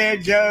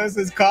 Pocan Joe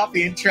says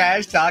coffee and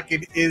trash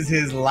talking is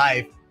his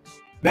life.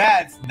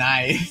 That's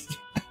nice.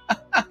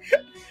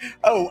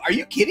 Oh, are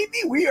you kidding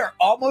me? We are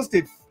almost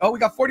at, we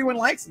got 41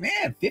 likes.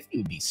 Man, 50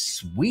 would be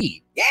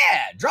sweet. Yeah,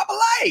 drop a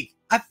like.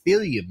 I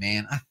feel you,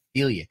 man. I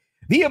feel you.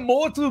 The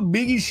immortal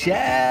Biggie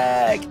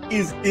Shaq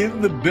is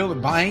in the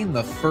building, buying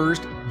the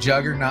first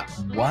Juggernaut.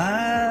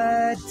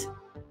 What?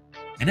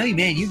 I know you,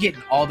 man. You're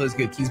getting all those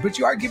good keys, but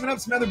you are giving up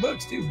some other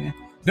books too, man.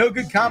 No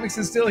Good Comics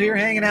is still here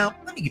hanging out.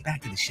 Let me get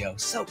back to the show.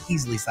 So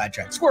easily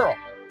sidetracked. Squirrel.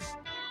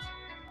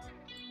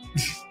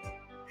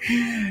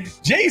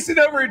 Jason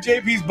over at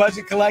JP's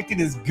Budget Collected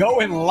is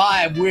going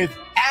live with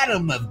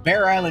Adam of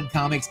Bear Island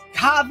Comics,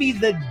 Kavi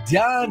the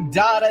Don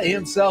Dada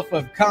himself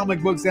of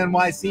Comic Books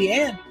NYC,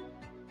 and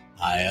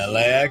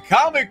Hialeah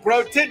Comic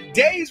Bro,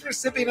 today's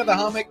recipient of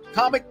the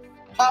Comic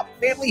Pop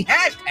Family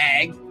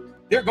hashtag.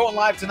 They're going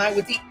live tonight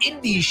with the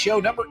Indie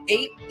Show, number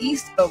 8,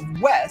 East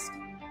of West,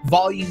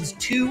 volumes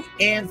 2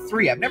 and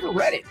 3. I've never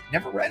read it.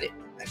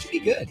 That should be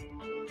good.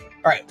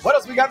 All right, what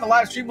else we got in the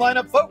live stream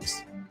lineup,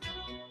 folks?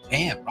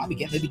 Man, Robbie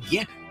getting it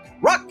again.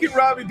 Rockin'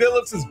 Robbie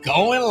Billups is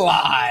going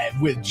live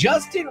with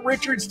Justin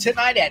Richards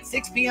tonight at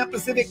 6 p.m.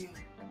 Pacific.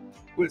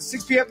 With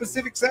 6 p.m.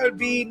 Pacific, so that would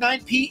be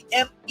 9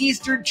 p.m.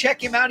 Eastern.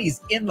 Check him out.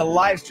 He's in the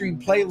live stream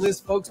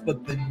playlist, folks.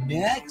 But the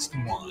next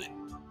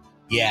one,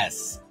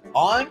 yes,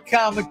 on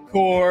Comic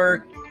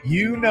Core,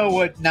 you know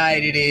what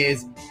night it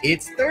is.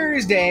 It's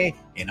Thursday.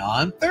 And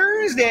on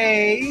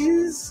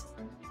Thursdays,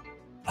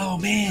 oh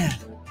man,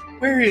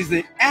 where is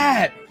it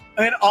at?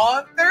 And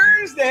on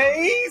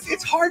Thursdays,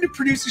 it's hard to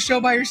produce a show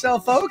by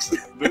yourself, folks.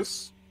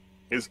 This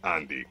is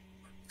Andy.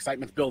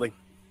 Excitement's building.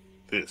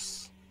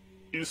 This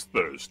is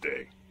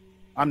Thursday.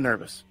 I'm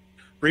nervous.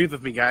 Breathe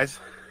with me, guys.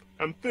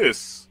 And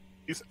this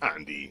is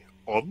Andy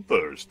on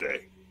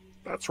Thursday.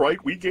 That's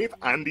right, we gave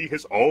Andy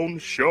his own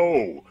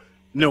show.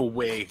 No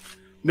way.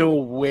 No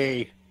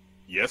way.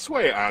 Yes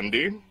way,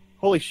 Andy.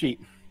 Holy sheet.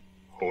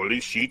 Holy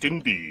sheet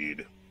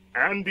indeed.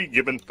 Andy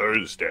Given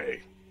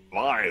Thursday.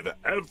 Live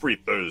every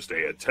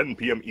Thursday at 10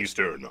 p.m.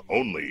 Eastern,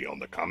 only on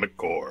the Comic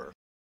Core.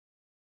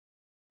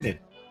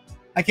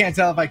 I can't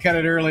tell if I cut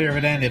it early or if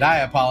it ended.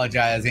 I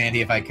apologize,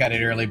 Andy, if I cut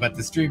it early, but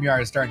the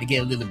StreamYard is starting to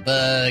get a little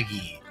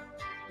buggy.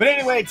 But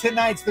anyway,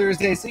 tonight's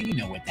Thursday, so you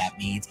know what that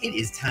means. It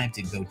is time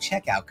to go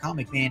check out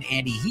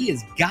ComicManAndy. He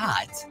has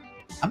got,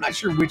 I'm not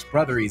sure which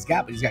brother he's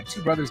got, but he's got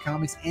Two Brothers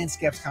Comics and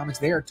Skeps Comics.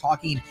 They are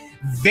talking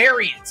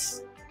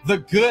variants. The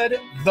good,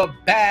 the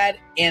bad,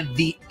 and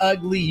the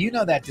ugly. You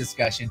know that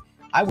discussion.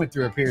 I went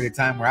through a period of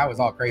time where I was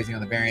all crazy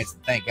on the variants,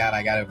 and thank God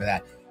I got over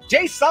that.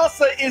 Jay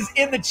Salsa is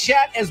in the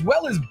chat, as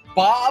well as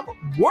Bob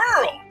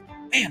World.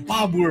 Man,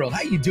 Bob World,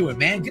 how you doing,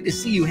 man? Good to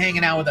see you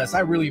hanging out with us. I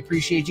really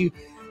appreciate you.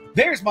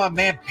 There's my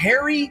man,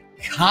 Perry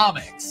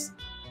Comics.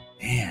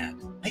 Man,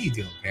 how you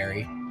doing,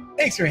 Perry?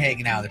 Thanks for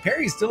hanging out.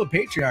 Perry's still a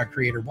Patreon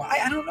creator. Why?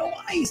 I don't know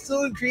why he's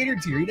still in creator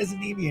tier. He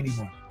doesn't need me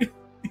anymore.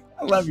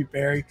 I love you,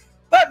 Perry.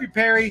 Love you,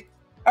 Perry.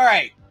 All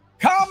right.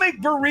 Comic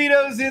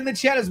Burritos in the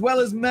chat, as well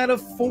as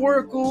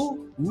Metaphorical.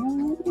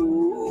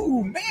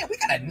 Ooh, man, we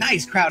got a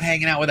nice crowd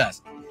hanging out with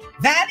us.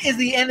 That is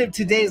the end of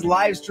today's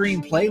live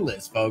stream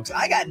playlist, folks.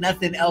 I got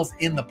nothing else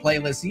in the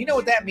playlist. So you know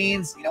what that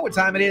means? You know what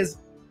time it is?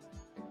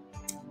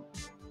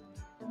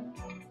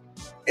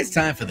 It's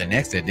time for the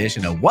next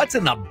edition of What's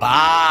in the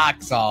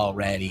Box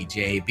already,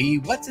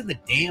 JB. What's in the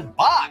damn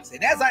box?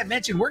 And as I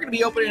mentioned, we're going to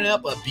be opening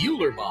up a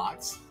Bueller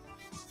box.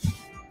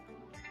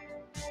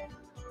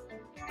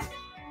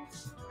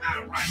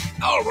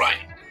 All right.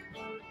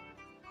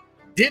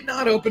 Did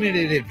not open it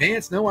in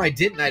advance. No, I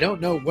didn't. I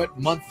don't know what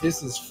month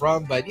this is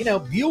from, but you know,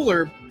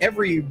 Bueller,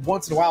 every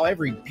once in a while,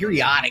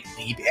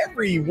 periodically,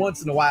 every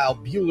once in a while,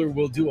 Bueller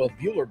will do a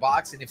Bueller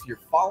box. And if you're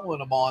following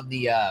them on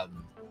the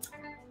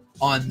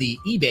on the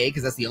eBay,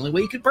 because that's the only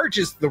way you can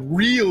purchase the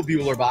real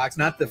Bueller box,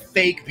 not the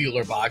fake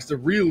Bueller box, the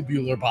real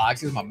Bueller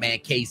box. Here's my man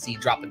KC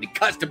dropping the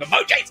custom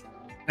emojis.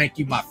 Thank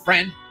you, my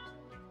friend.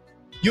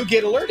 You'll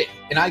get alerted,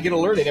 and I get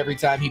alerted every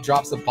time he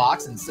drops a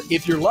box. And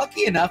if you're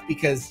lucky enough,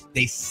 because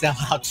they sell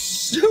out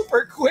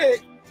super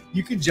quick,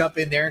 you can jump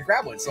in there and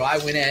grab one. So I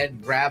went ahead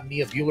and grabbed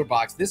me a Bueller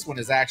box. This one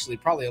is actually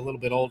probably a little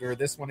bit older.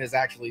 This one is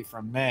actually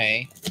from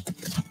May.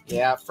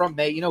 Yeah, from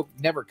May. You know,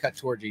 never cut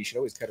towards you. You should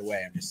always cut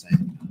away. I'm just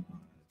saying.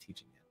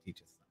 Teach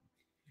us.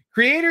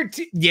 Creator,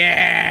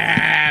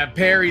 yeah,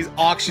 Perry's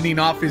auctioning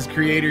off his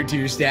creator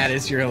tier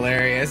status. You're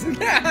hilarious.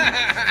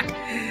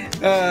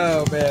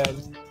 Oh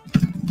man.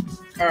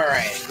 All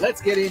right,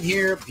 let's get in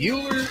here.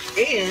 Bueller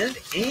and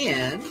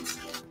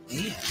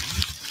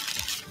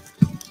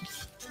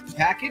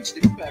packaged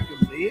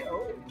impeccably.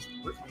 Oh, just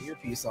ripped my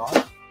earpiece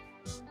off.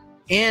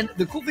 And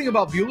the cool thing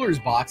about Bueller's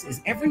box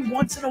is every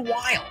once in a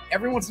while,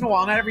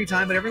 not every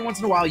time, but every once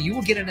in a while, you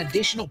will get an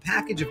additional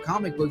package of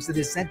comic books that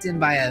is sent in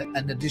by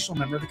an additional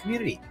member of the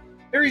community.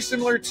 Very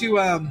similar to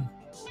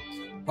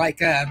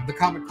the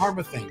Comic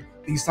Karma thing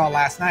that you saw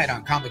last night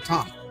on Comic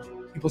Tom.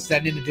 People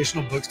send in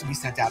additional books to be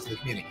sent out to the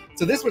community.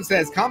 So this one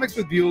says, Comics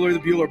with Bueller, the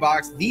Bueller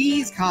box.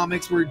 These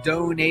comics were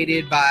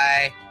donated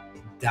by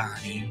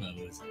Donnie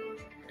Moser,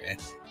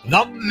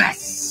 the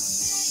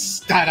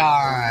Mastodon.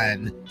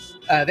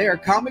 They are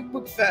comic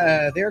book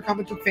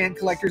fan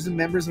collectors and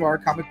members of our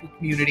comic book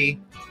community.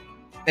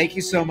 Thank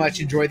you so much.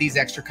 Enjoy these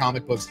extra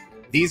comic books.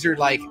 These are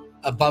like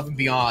above and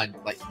beyond.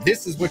 Like,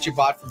 this is what you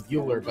bought from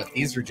Bueller, but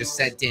these are just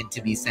sent in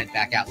to be sent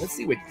back out. Let's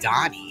see what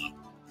Donnie,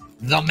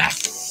 the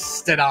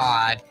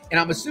Mastodon, and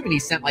I'm assuming he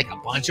sent like a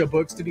bunch of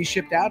books to be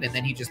shipped out, and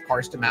then he just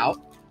parsed them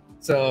out.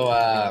 So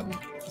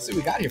let's see what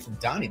we got here from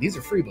Donnie. These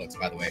are free books,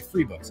 by the way,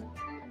 free books.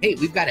 Hey,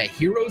 we've got a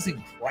Heroes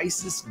in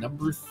Crisis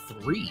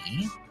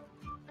 #3.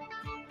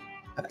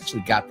 I've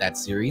actually got that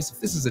series. If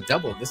this is a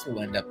double, this will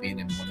end up being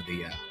in one of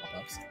the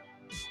pop-ups.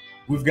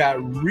 We've got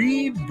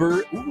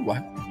Rebirth. Ooh,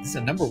 this is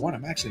a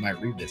 #1. I actually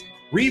might read this.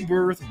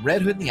 Rebirth,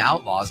 Red Hood and the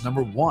Outlaws,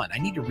 #1. I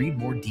need to read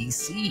more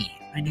DC.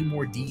 I need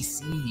more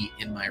DC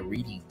in my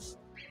reading.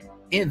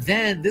 And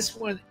then this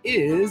one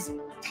is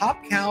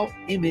Top Cow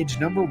Image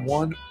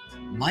 #1,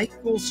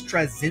 Michael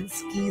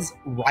Straczynski's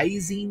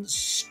Rising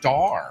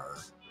Star.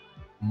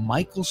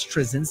 Michael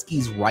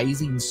Straczynski's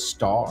Rising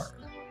Star.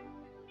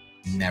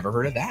 Never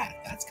heard of that.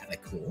 That's kind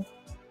of cool.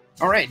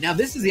 All right, now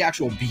this is the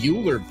actual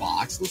Bueller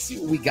box. Let's see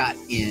what we got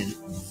in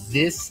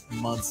this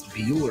month's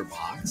Bueller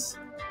box.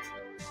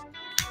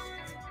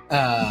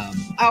 I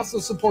also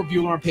support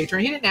Bueller on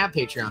Patreon. He didn't have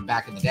Patreon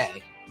back in the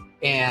day.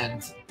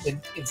 And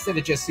instead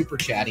of just super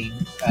chatting,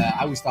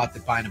 I always thought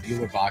that buying a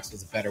Bueller box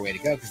was a better way to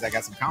go, because I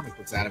got some comic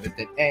books out of it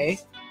that, A,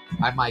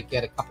 I might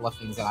get a couple of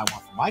things that I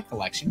want for my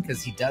collection,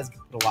 because he does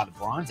put a lot of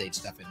Bronze Age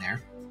stuff in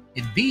there.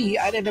 And B,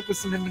 I'd end up with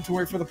some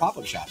inventory for the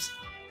pop-up shops,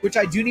 which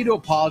I do need to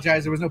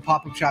apologize. There was no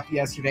pop-up shop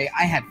yesterday.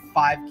 I had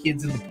 5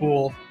 kids in the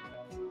pool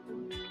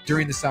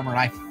during the summer, and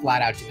I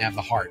flat out didn't have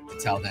the heart to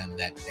tell them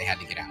that they had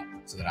to get out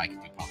so that I could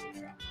do pop-up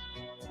shop.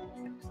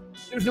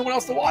 There's no one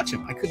else to watch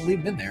them. I couldn't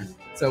leave them in there.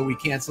 So we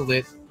canceled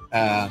it.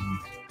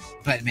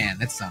 But man,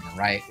 that's summer,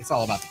 right? It's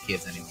all about the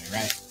kids anyway,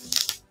 right?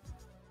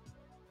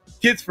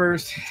 Kids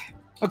first.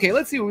 Okay,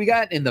 let's see what we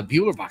got in the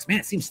Bueller box. Man,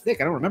 it seems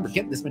thick. I don't remember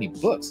getting this many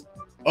books.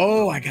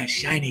 Oh, I got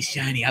Shiny.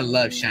 I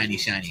love Shiny.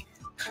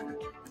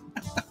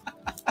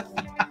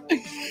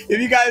 If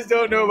you guys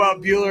don't know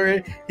about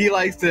Bueller, he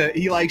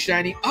likes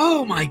Shiny.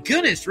 Oh my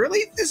goodness,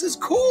 really? This is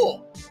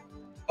cool.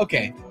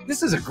 Okay,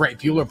 this is a great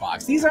Bueller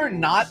box. These are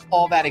not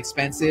all that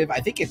expensive. I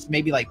think it's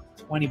maybe like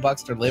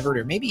 $20 delivered,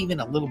 or maybe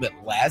even a little bit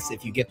less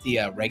if you get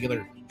the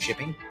regular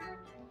shipping.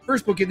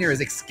 First book in there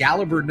is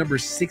Excalibur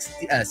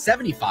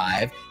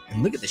 #75,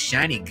 and look at the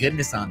shiny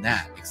goodness on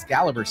that.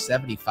 Excalibur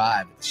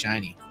 75 with the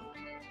shiny.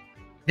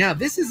 Now,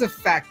 this is a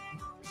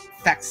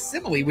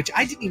facsimile, which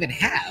I didn't even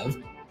have,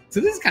 so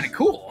this is kind of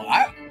cool.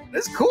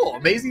 This is cool.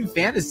 Amazing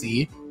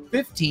Fantasy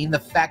 15, the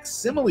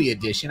facsimile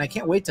edition. I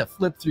can't wait to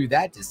flip through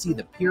that to see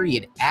the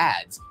period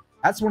ads.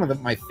 That's one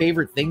of my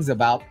favorite things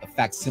about the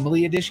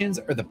facsimile editions,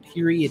 are the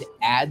period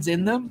ads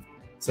in them.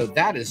 So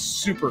that is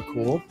super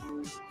cool.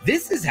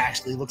 This is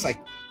actually looks like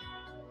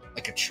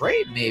a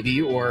trade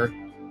maybe, or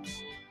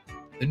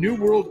the New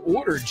World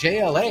Order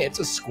JLA. It's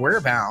a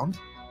square bound.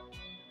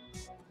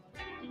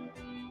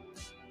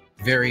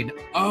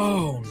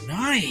 Oh,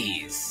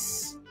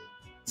 nice.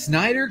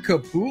 Snyder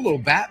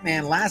Capullo,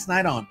 Batman Last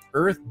Night on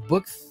Earth,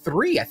 Book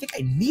 3. I think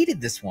I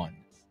needed this one.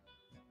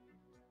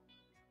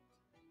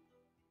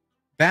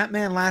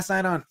 Batman Last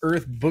Night on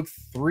Earth, Book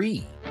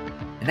 3.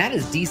 And that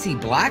is DC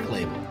Black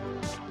Label.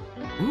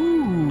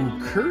 Ooh,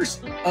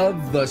 Curse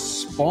of the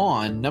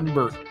Spawn,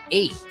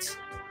 #8.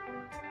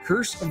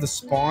 Curse of the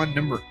Spawn,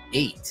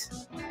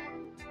 #8.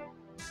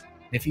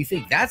 And if you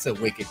think that's a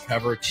wicked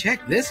cover,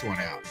 check this one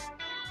out.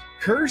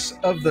 Curse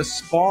of the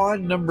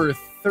Spawn,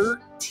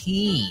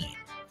 #13.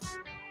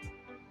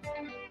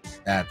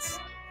 That's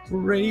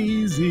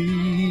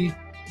crazy.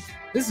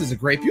 This is a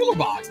great Bueller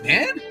box,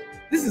 man.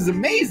 This is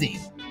amazing.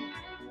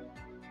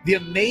 The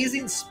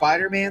Amazing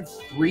Spider-Man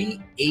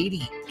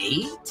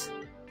 388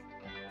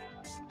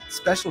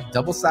 special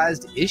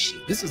double-sized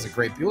issue. This is a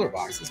great Bueller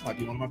box. This might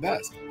be one of my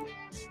best.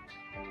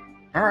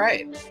 All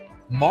right.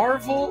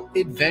 Marvel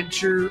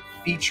Adventure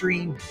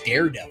featuring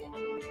Daredevil.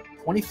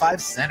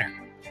 25 center.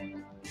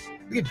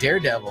 Look at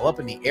Daredevil up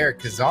in the air.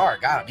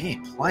 Kazar got him. He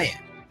ain't playing.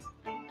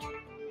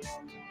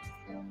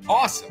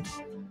 Awesome.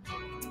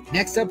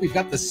 Next up, we've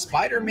got the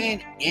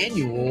Spider-Man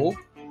Annual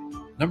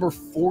number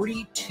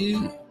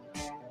 42.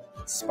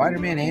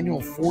 Spider-Man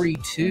Annual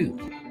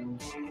 42.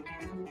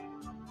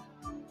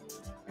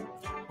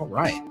 All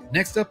right.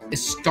 Next up,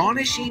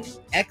 Astonishing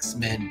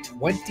X-Men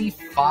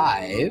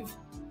 25.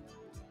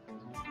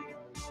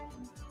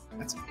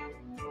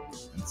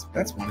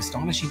 That's one.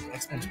 Astonishing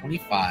X-Men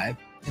 25.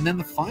 And then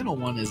the final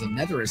one is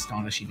another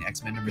Astonishing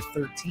X-Men number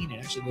 13. It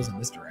actually goes in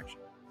this direction.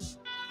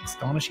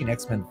 Astonishing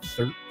X-Men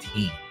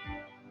 13.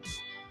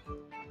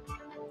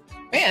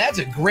 Man, that's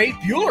a great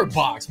Bueller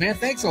box, man.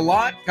 Thanks a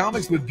lot,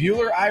 Comics with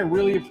Bueller. I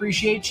really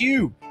appreciate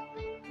you.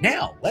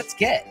 Now, let's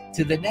get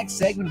to the next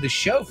segment of the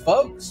show,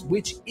 folks,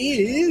 which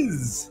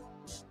is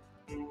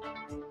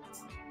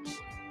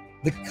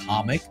the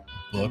comic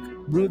book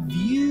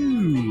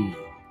review.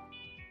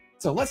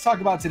 So let's talk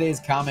about today's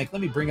comic.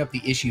 Let me bring up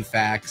the issue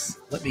facts.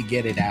 Let me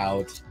get it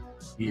out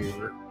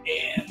here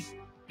and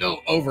go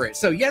over it.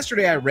 So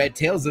yesterday I read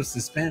Tales of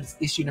Suspense,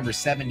 issue number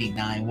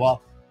 79.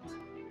 Well,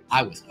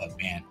 I was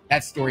hooked, man.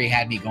 That story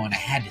had me going. I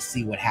had to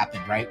see what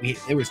happened, right?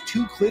 There was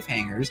 2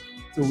 cliffhangers.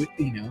 So,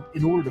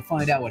 in order to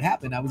find out what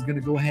happened, I was going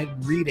to go ahead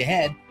and read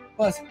ahead.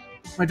 Plus,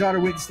 my daughter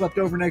went and slept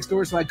over next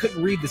door, so I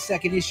couldn't read the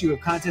second issue of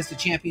Contest of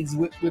Champions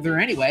with her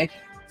anyway.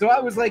 So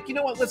I was like, you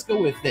know what? Let's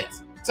go with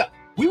this. So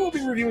we will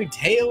be reviewing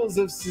Tales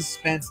of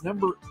Suspense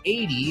number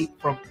 80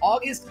 from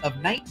August of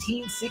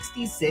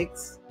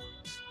 1966.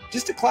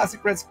 Just a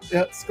classic Red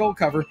Skull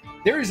cover.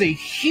 There is a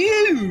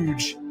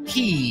huge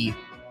key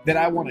that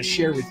I want to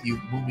share with you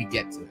when we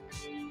get to it.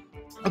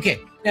 Okay,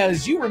 now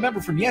as you remember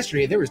from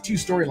yesterday, there was 2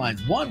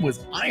 storylines. One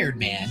was Iron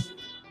Man,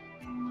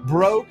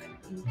 broke,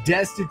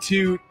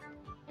 destitute,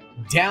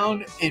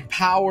 down in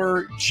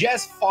power,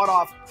 just fought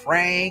off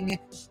Krang,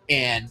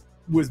 and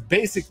was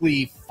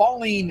basically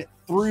falling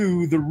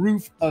through the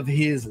roof of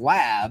his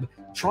lab,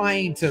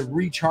 trying to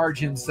recharge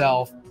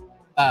himself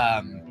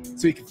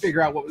so he could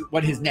figure out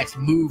what his next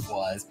move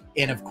was.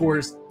 And of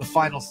course, the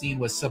final scene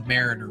was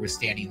Submariner was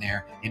standing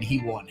there, and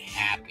he wasn't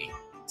happy.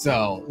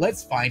 So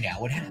let's find out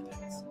what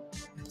happens.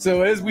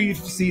 So as we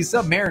see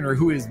Submariner,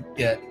 who is,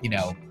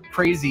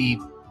 crazy.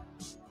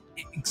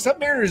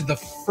 Submariner is the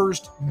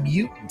first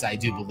mutant, I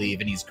do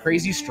believe, and he's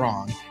crazy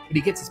strong, but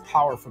he gets his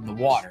power from the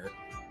water.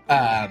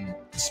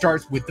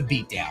 Starts with the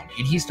beatdown,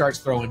 and he starts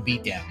throwing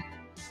beatdown.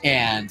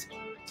 And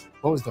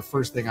what was the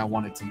first thing I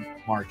wanted to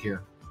mark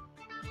here?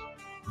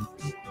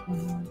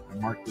 I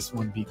marked this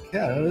one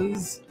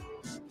because,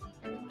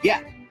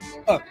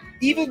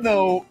 even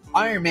though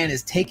Iron Man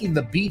is taking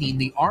the beating,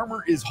 the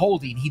armor is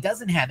holding, he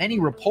doesn't have any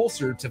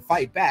repulsor to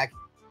fight back,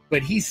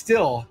 but he's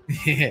still,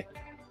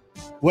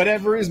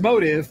 whatever his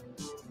motive,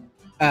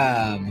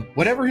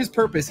 whatever his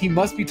purpose, he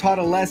must be taught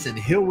a lesson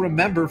he'll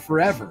remember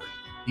forever.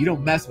 You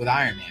don't mess with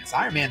Iron Man. So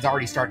Iron Man's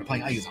already starting to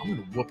play. I'm going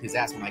to whoop his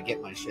ass when I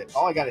get my shit.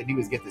 All I got to do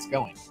is get this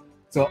going.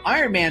 So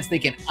Iron Man's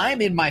thinking,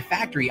 I'm in my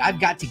factory. I've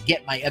got to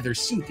get my other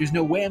suit. There's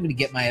no way I'm going to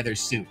get my other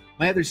suit.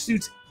 My other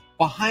suit's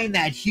behind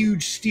that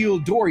huge steel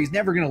door. He's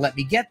never going to let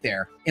me get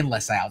there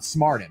unless I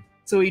outsmart him.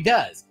 So he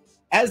does.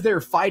 As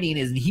they're fighting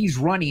and he's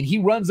running, he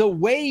runs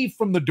away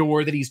from the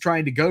door that he's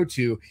trying to go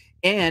to.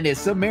 And as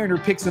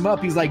Submariner picks him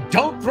up, he's like,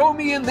 don't throw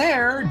me in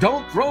there.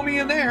 Don't throw me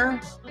in there.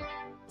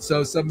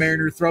 So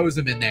Submariner throws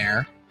him in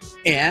there.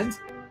 And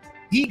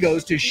he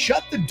goes to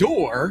shut the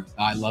door.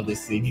 Oh, I love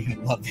this scene. You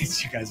love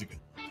this. You guys are good.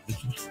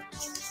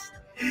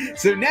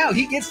 So now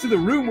he gets to the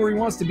room where he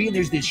wants to be, and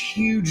there's this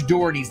huge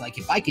door, and he's like,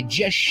 if I could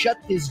just shut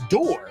this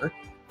door,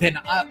 then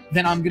I'm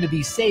going to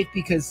be safe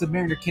because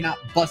Submariner cannot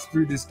bust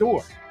through this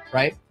door,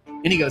 right?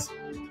 And he goes,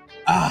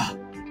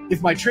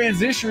 if my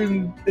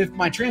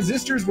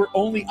transistors were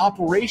only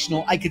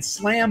operational, I could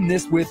slam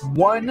this with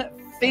one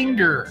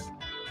finger.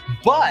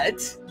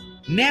 But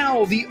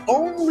now the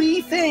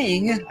only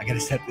thing, I got to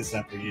set this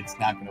up for you. It's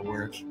not going to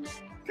work. You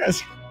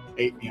guys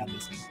hate me on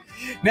this thing.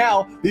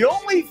 Now, the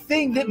only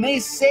thing that may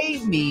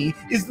save me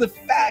is the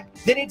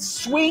fact that it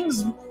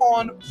swings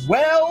on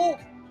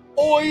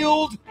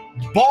well-oiled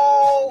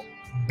ball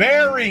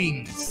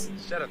bearings.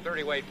 Set of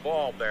 30-weight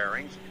ball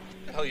bearings.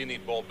 What the hell you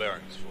need ball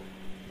bearings for?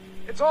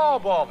 It's all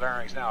ball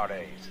bearings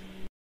nowadays.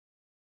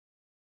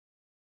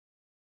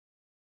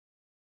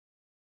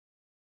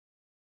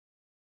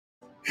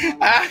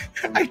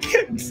 I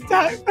couldn't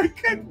stop. I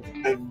couldn't.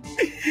 And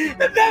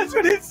that's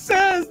what it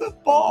says, the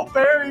ball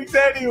bearings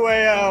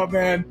anyway. Oh,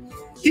 man.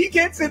 He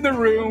gets in the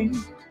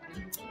room.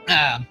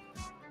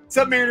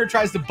 Submariner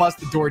tries to bust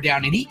the door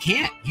down, and he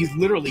can't. He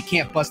literally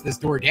can't bust this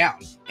door down.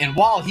 And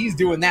while he's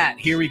doing that,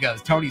 here he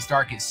goes. Tony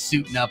Stark is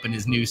suiting up in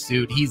his new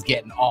suit. He's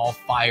getting all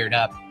fired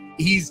up.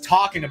 He's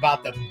talking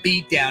about the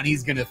beatdown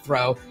he's going to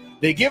throw.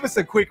 They give us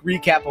a quick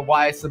recap of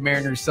why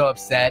Submariner's so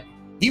upset.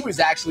 he was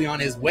actually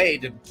on his way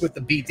to put the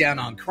beat down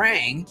on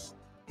Krang,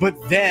 but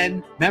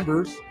then,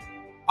 remember,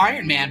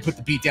 Iron Man put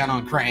the beat down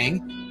on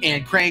Krang,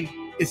 and Krang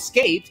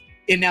escaped,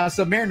 and now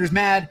Submariner's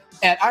mad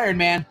at Iron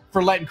Man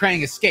for letting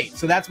Krang escape.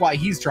 So that's why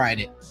he's trying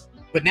it.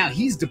 But now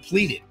he's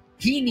depleted.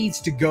 He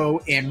needs to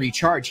go and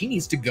recharge. He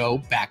needs to go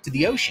back to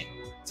the ocean.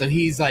 So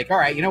he's like, all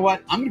right, you know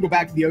what? I'm going to go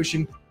back to the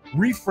ocean,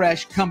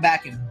 refresh, come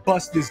back and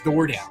bust this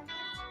door down.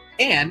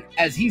 And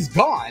as he's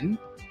gone,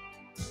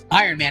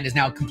 Iron Man is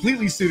now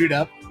completely suited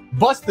up,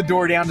 busts the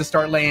door down to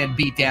start laying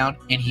beat down,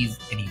 and he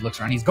looks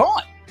around, he's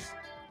gone.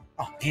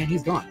 Oh man,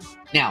 he's gone.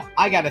 Now,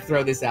 I got to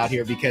throw this out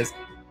here because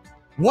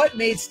what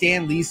made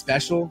Stan Lee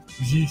special?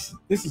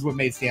 This is what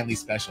made Stan Lee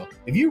special.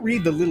 If you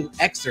read the little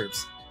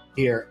excerpts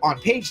here, on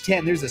page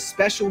 10, there's a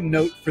special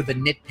note for the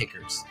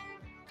nitpickers.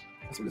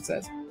 That's what it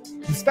says.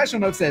 The special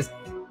note says,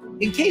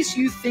 in case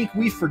you think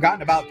we've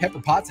forgotten about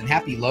Pepper Potts and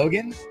Happy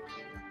Logan,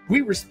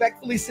 we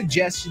respectfully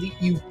suggest that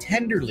you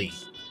tenderly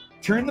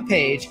turn the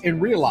page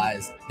and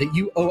realize that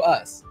you owe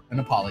us an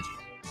apology.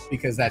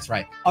 Because that's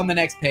right. On the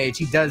next page,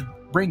 he does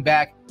bring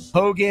back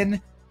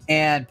Hogan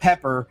and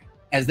Pepper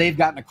as they've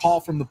gotten a call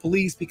from the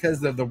police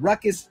because of the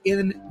ruckus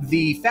in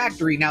the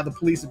factory. Now the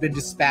police have been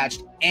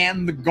dispatched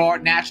and the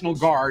National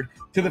Guard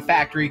to the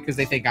factory because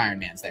they think Iron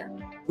Man's there,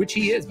 which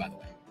he is, by the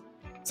way.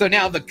 So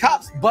now the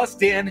cops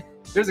bust in.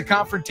 There's a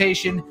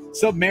confrontation.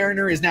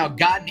 Submariner is now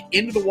gotten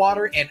into the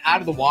water and out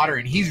of the water,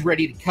 and he's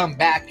ready to come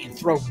back and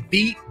throw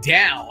beat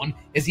down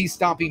as he's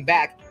stomping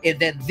back. And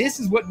then this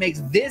is what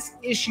makes this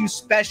issue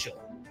special.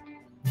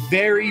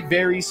 Very,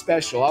 very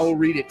special. I will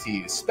read it to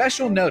you.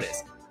 Special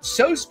notice.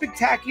 So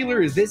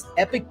spectacular is this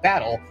epic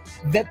battle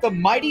that the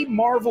mighty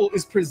Marvel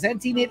is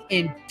presenting it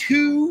in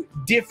 2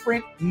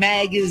 different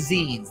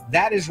magazines.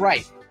 That is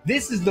right.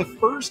 This is the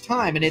first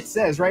time, and it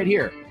says right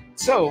here.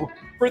 So,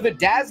 for the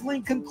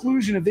dazzling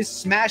conclusion of this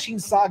smashing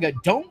saga,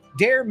 don't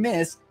dare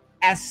miss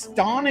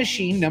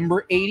Astonishing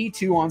number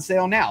 82 on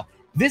sale now.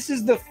 This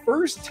is the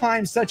first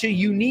time such a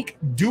unique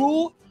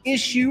dual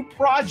issue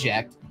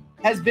project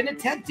has been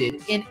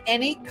attempted in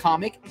any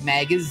comic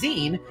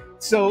magazine.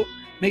 So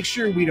make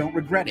sure we don't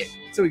regret it.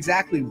 So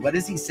exactly what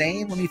is he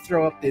saying? Let me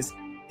throw up this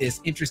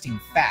interesting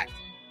fact.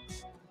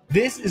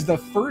 This is the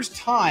first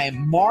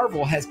time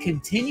Marvel has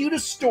continued a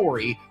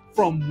story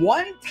from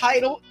one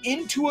title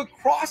into a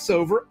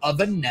crossover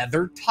of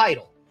another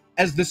title.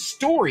 As the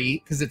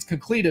story, because it's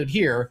concluded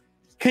here,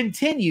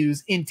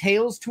 continues in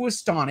Tales to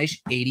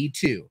Astonish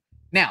 82.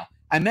 Now,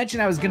 I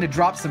mentioned I was going to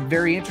drop some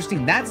very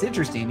interesting. That's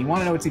interesting. You want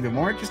to know what's even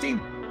more interesting?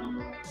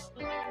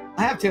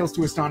 I have Tales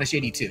to Astonish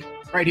 82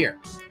 right here.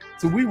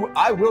 So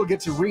I will get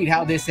to read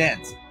how this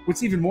ends.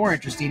 What's even more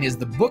interesting is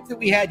the book that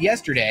we had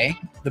yesterday,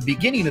 the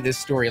beginning of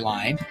this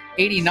storyline,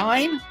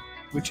 89,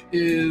 which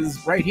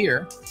is right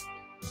here.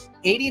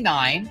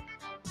 89,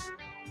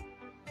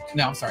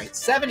 no, I'm sorry,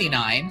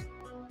 79,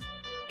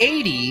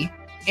 80,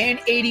 and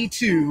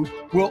 82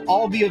 will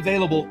all be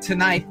available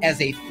tonight as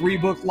a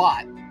 3-book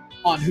lot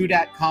on Who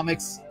Dat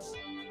Comics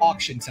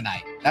auction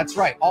tonight. That's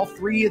right, all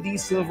 3 of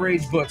these Silver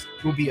Age books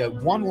will be a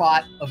 1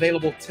 lot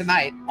available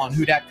tonight on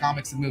Who Dat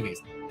Comics and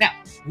Movies. Now,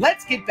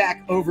 let's get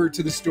back over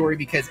to the story,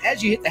 because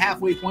as you hit the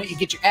halfway point, you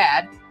get your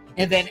ad,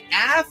 and then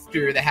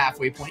after the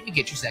halfway point, you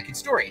get your second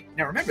story.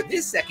 Now remember,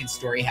 this second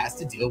story has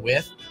to deal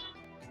with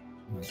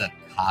the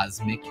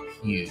Cosmic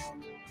Cube.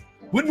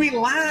 When we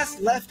last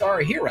left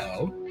our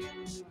hero,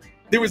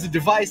 there was a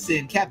device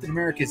in Captain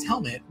America's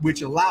helmet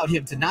which allowed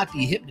him to not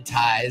be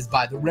hypnotized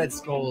by the Red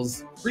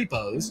Skull's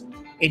creepos,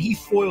 and he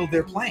foiled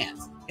their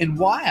plans. And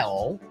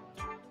while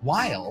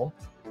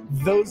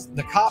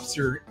the cops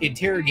are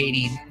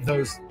interrogating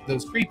those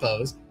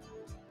creepos,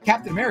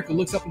 Captain America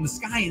looks up in the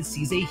sky and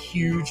sees a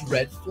huge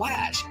red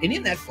flash. And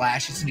in that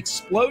flash is an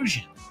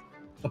explosion.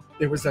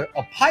 There was a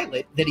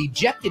pilot that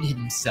ejected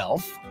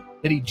himself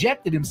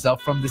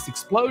from this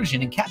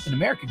explosion, and Captain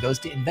America goes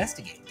to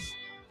investigate.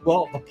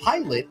 Well, the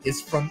pilot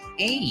is from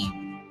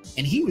AIM,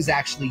 and he was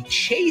actually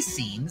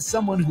chasing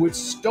someone who had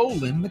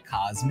stolen the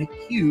Cosmic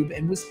Cube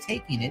and was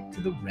taking it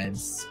to the Red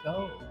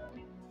Skull.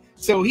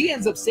 So he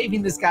ends up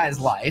saving this guy's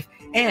life,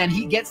 and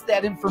he gets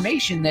that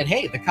information that,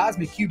 hey, the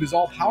Cosmic Cube is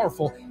all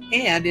powerful,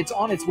 and it's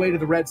on its way to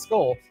the Red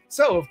Skull.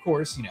 So, of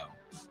course,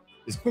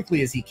 as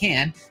quickly as he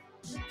can,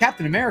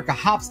 Captain America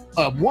hops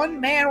a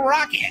one-man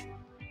rocket.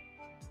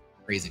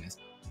 Craziness.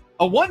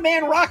 A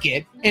one-man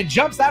rocket, and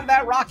jumps out of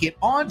that rocket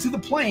onto the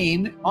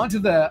plane, onto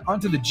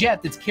the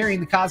jet that's carrying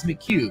the Cosmic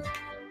Cube.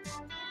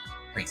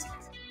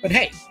 Craziness. But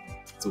hey,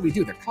 that's what we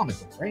do. They're comic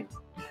books, right?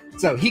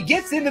 So he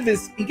gets into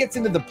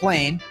the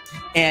plane,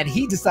 and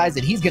he decides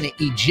that he's going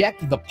to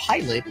eject the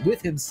pilot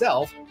with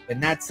himself,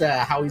 and that's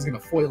how he's going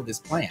to foil this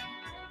plan.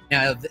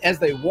 Now, as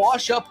they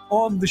wash up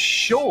on the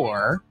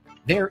shore,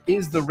 there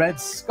is the Red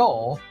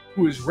Skull,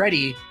 who is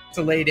ready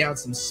to lay down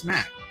some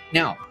smack.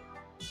 Now,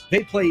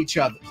 they play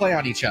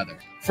on each other.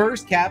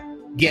 First, Cap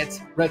gets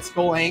Red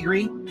Skull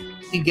angry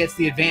and gets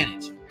the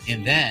advantage.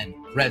 And then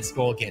Red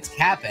Skull gets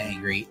Cap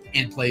angry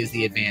and plays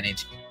the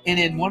advantage. And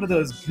in one of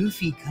those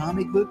goofy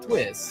comic book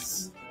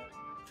twists,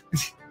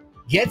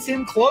 gets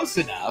him close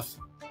enough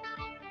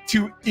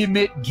to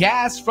emit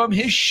gas from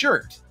his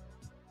shirt.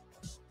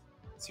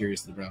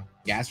 Seriously, bro.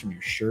 Gas from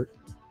your shirt?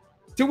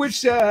 To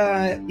which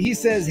he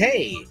says,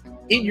 hey,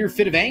 in your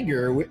fit of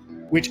anger,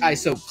 which I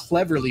so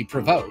cleverly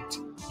provoked,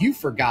 you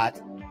forgot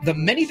the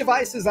many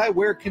devices I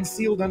wear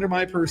concealed under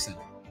my person.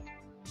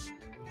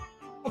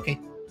 Okay.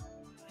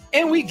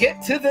 And we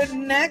get to the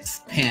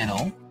next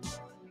panel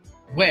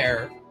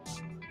where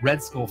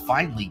Red Skull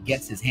finally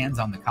gets his hands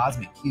on the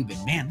Cosmic Cube.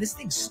 And man, this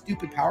thing's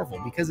stupid powerful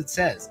because it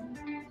says,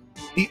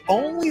 the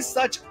only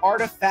such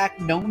artifact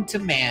known to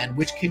man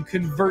which can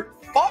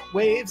convert thought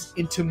waves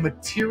into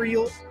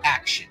material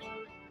action.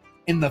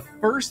 And the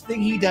first thing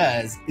he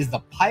does is the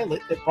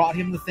pilot that brought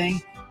him the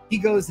thing, he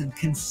goes and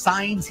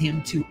consigns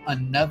him to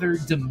another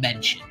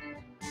dimension.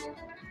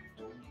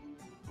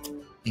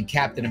 And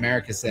Captain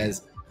America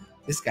says,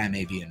 this guy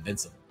may be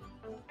invincible.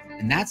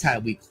 And that's how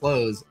we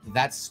close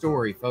that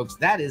story, folks.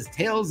 That is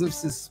Tales of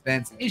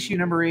Suspense, issue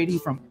number 80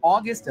 from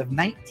August of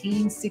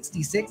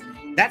 1966.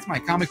 That's my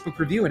comic book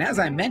review. And as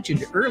I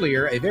mentioned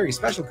earlier, a very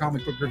special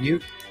comic book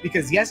review,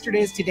 because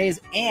yesterday's, today's,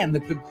 and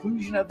the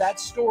conclusion of that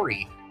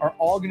story are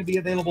all going to be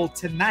available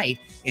tonight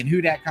in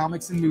Who Dat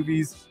Comics and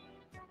Movies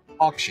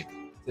auction.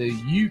 So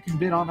you can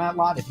bid on that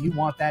lot if you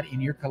want that in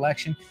your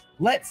collection.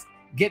 Let's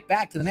get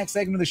back to the next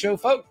segment of the show,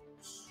 folks.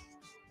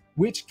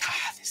 Which,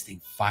 God, this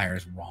thing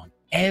fires wrong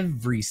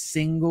every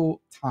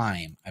single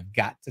time. I've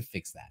got to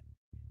fix that.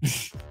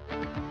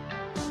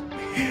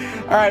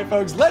 All right,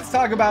 folks, let's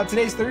talk about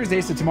today's Thursday,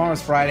 so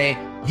tomorrow's Friday.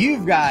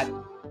 You've got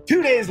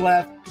 2 days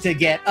left to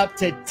get up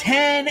to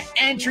 10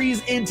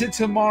 entries into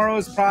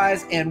tomorrow's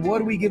prize. And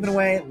what are we giving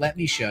away? Let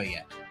me show you.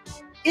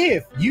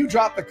 If you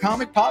drop the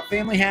Comic Pop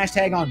Family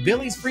hashtag on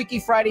Billy's Freaky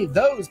Friday,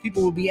 those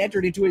people will be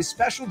entered into a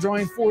special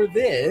drawing for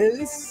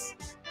this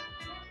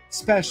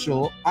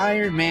special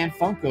Iron Man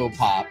Funko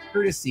Pop,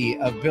 courtesy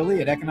of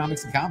Billy at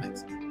Economics and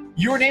Comics.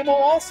 Your name will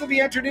also be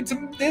entered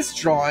into this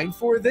drawing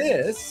for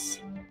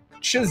this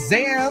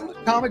Shazam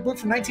comic book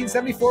from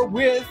 1974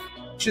 with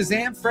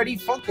Shazam Freddy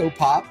Funko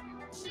Pop,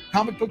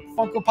 comic book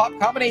Funko Pop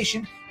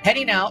combination,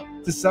 heading out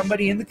to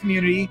somebody in the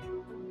community.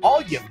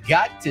 All you've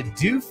got to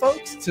do,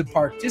 folks, to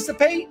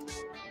participate,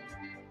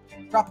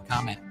 drop a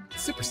comment.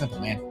 It's super simple,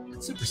 man.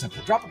 It's super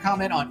simple. Drop a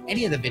comment on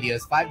any of the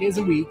videos 5 days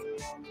a week,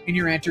 and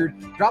you're entered.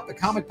 Drop the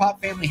Comic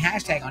Pop Family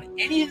hashtag on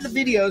any of the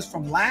videos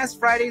from last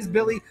Friday's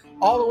Billy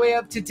all the way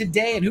up to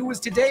today. And who was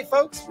today,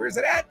 folks? Where's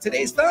it at?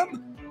 Today's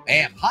thumb?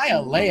 Bam.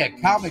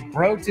 Hialeah Comic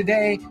Bro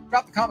today.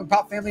 Drop the Comic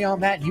Pop Family on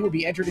that, and you will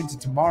be entered into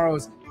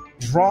tomorrow's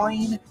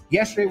drawing.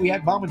 Yesterday we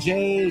had Mama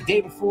J.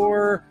 Day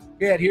before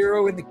we had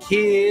Hero and the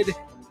Kid.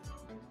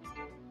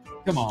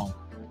 Come on.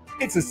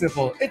 It's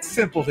simple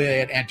to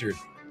get entered.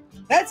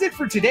 That's it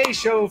for today's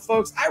show,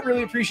 folks. I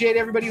really appreciate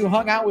everybody who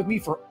hung out with me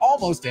for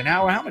almost an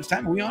hour. How much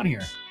time are we on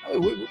here?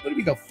 What did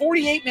we go?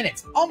 48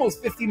 minutes,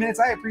 almost 50 minutes.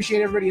 I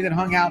appreciate everybody that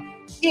hung out.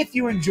 If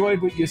you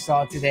enjoyed what you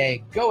saw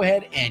today, go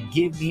ahead and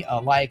give me a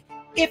like.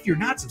 If you're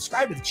not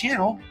subscribed to the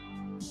channel,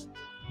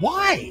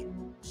 why?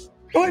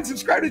 Go ahead and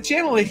subscribe to the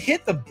channel and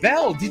hit the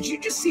bell. Did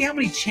you just see how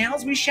many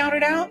channels we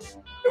shouted out?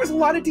 There was a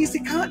lot of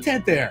decent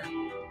content there.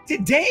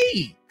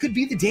 Today could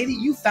be the day that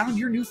you found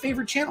your new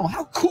favorite channel.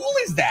 How cool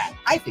is that?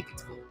 I think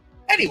it's cool.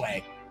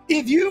 Anyway,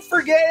 if you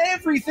forget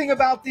everything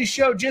about this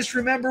show, just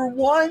remember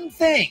one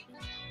thing.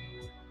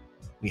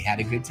 We had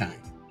a good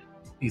time.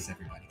 Peace,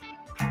 everybody.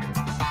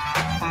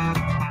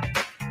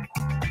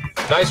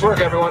 Nice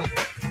work, everyone.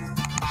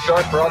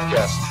 Sharp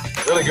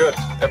broadcast. Really good.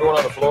 Everyone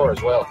on the floor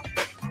as well.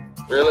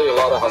 Really a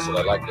lot of hustle.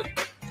 I liked it.